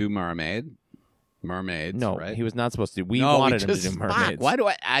supposed to do Mermaids, No, right? he was not supposed to. We wanted him to do Mermaids. Fuck, why do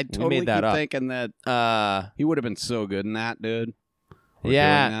I totally made that keep up. thinking that he would have been so good in that, dude. Or doing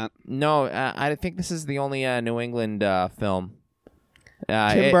Yeah, that. no, I think this is the only New England film.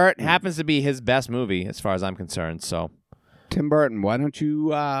 Tim Burton. It happens to be his best movie, as far as I'm concerned. So, Tim Burton, why don't you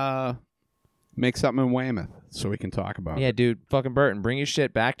make something in Weymouth so we can talk about it? yeah, dude, fucking Burton, bring your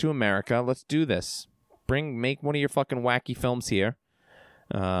shit back to America. Let's do this. Make one of your fucking wacky films here.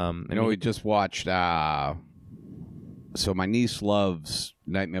 We just watched. So my niece loves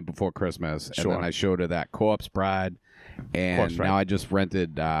Nightmare Before Christmas, and Sure. then I showed her that Corpse Bride, and now I just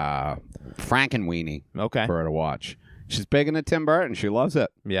rented Frankenweenie Okay. for her to watch. She's big into Tim Burton. She loves it.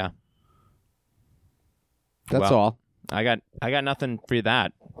 Yeah. That's Well, all. I got nothing for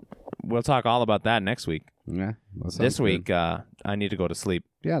that. We'll talk all about that next week. Yeah. that sounds This good. week, I need to go to sleep.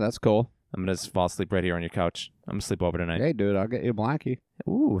 Yeah, that's cool. I'm gonna just fall asleep right here on your couch. I'm gonna sleep over tonight. Hey, dude, I'll get you a blankie.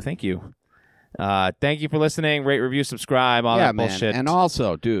 Ooh, thank you. Thank you for listening. Rate, review, subscribe, all yeah, that man. bullshit. And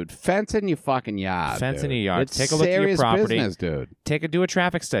also, dude, fence in your fucking yard. Fence in dude. your yard. It's Take a look at your serious property. business, dude. Do a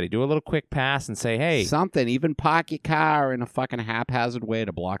traffic study. Do a little quick pass and say, hey, Something. Even park your car in a fucking haphazard way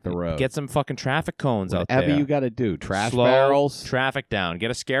to block the road. get some fucking traffic cones out Whatever there. you got to do. Trash Slow barrels. traffic down.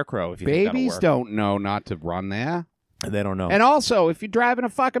 Get a scarecrow if you think Babies that'll work. don't know not to run there. They don't know. And also, if you're driving a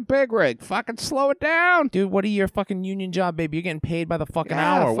fucking big rig, fucking slow it down. Dude, what are your fucking union job, baby? You're getting paid by the fucking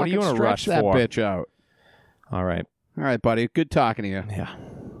Yeah, hour. What are you in fucking a rush stretch that for? bitch out. All right. All right, buddy. Good talking to you. Yeah.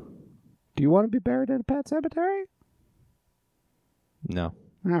 Do you want to be buried in a pet cemetery? No.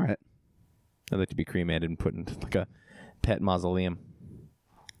 All right. I'd like to be cremated and put into like a pet mausoleum.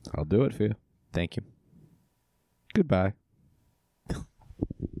 I'll do it for you. Thank you. Goodbye.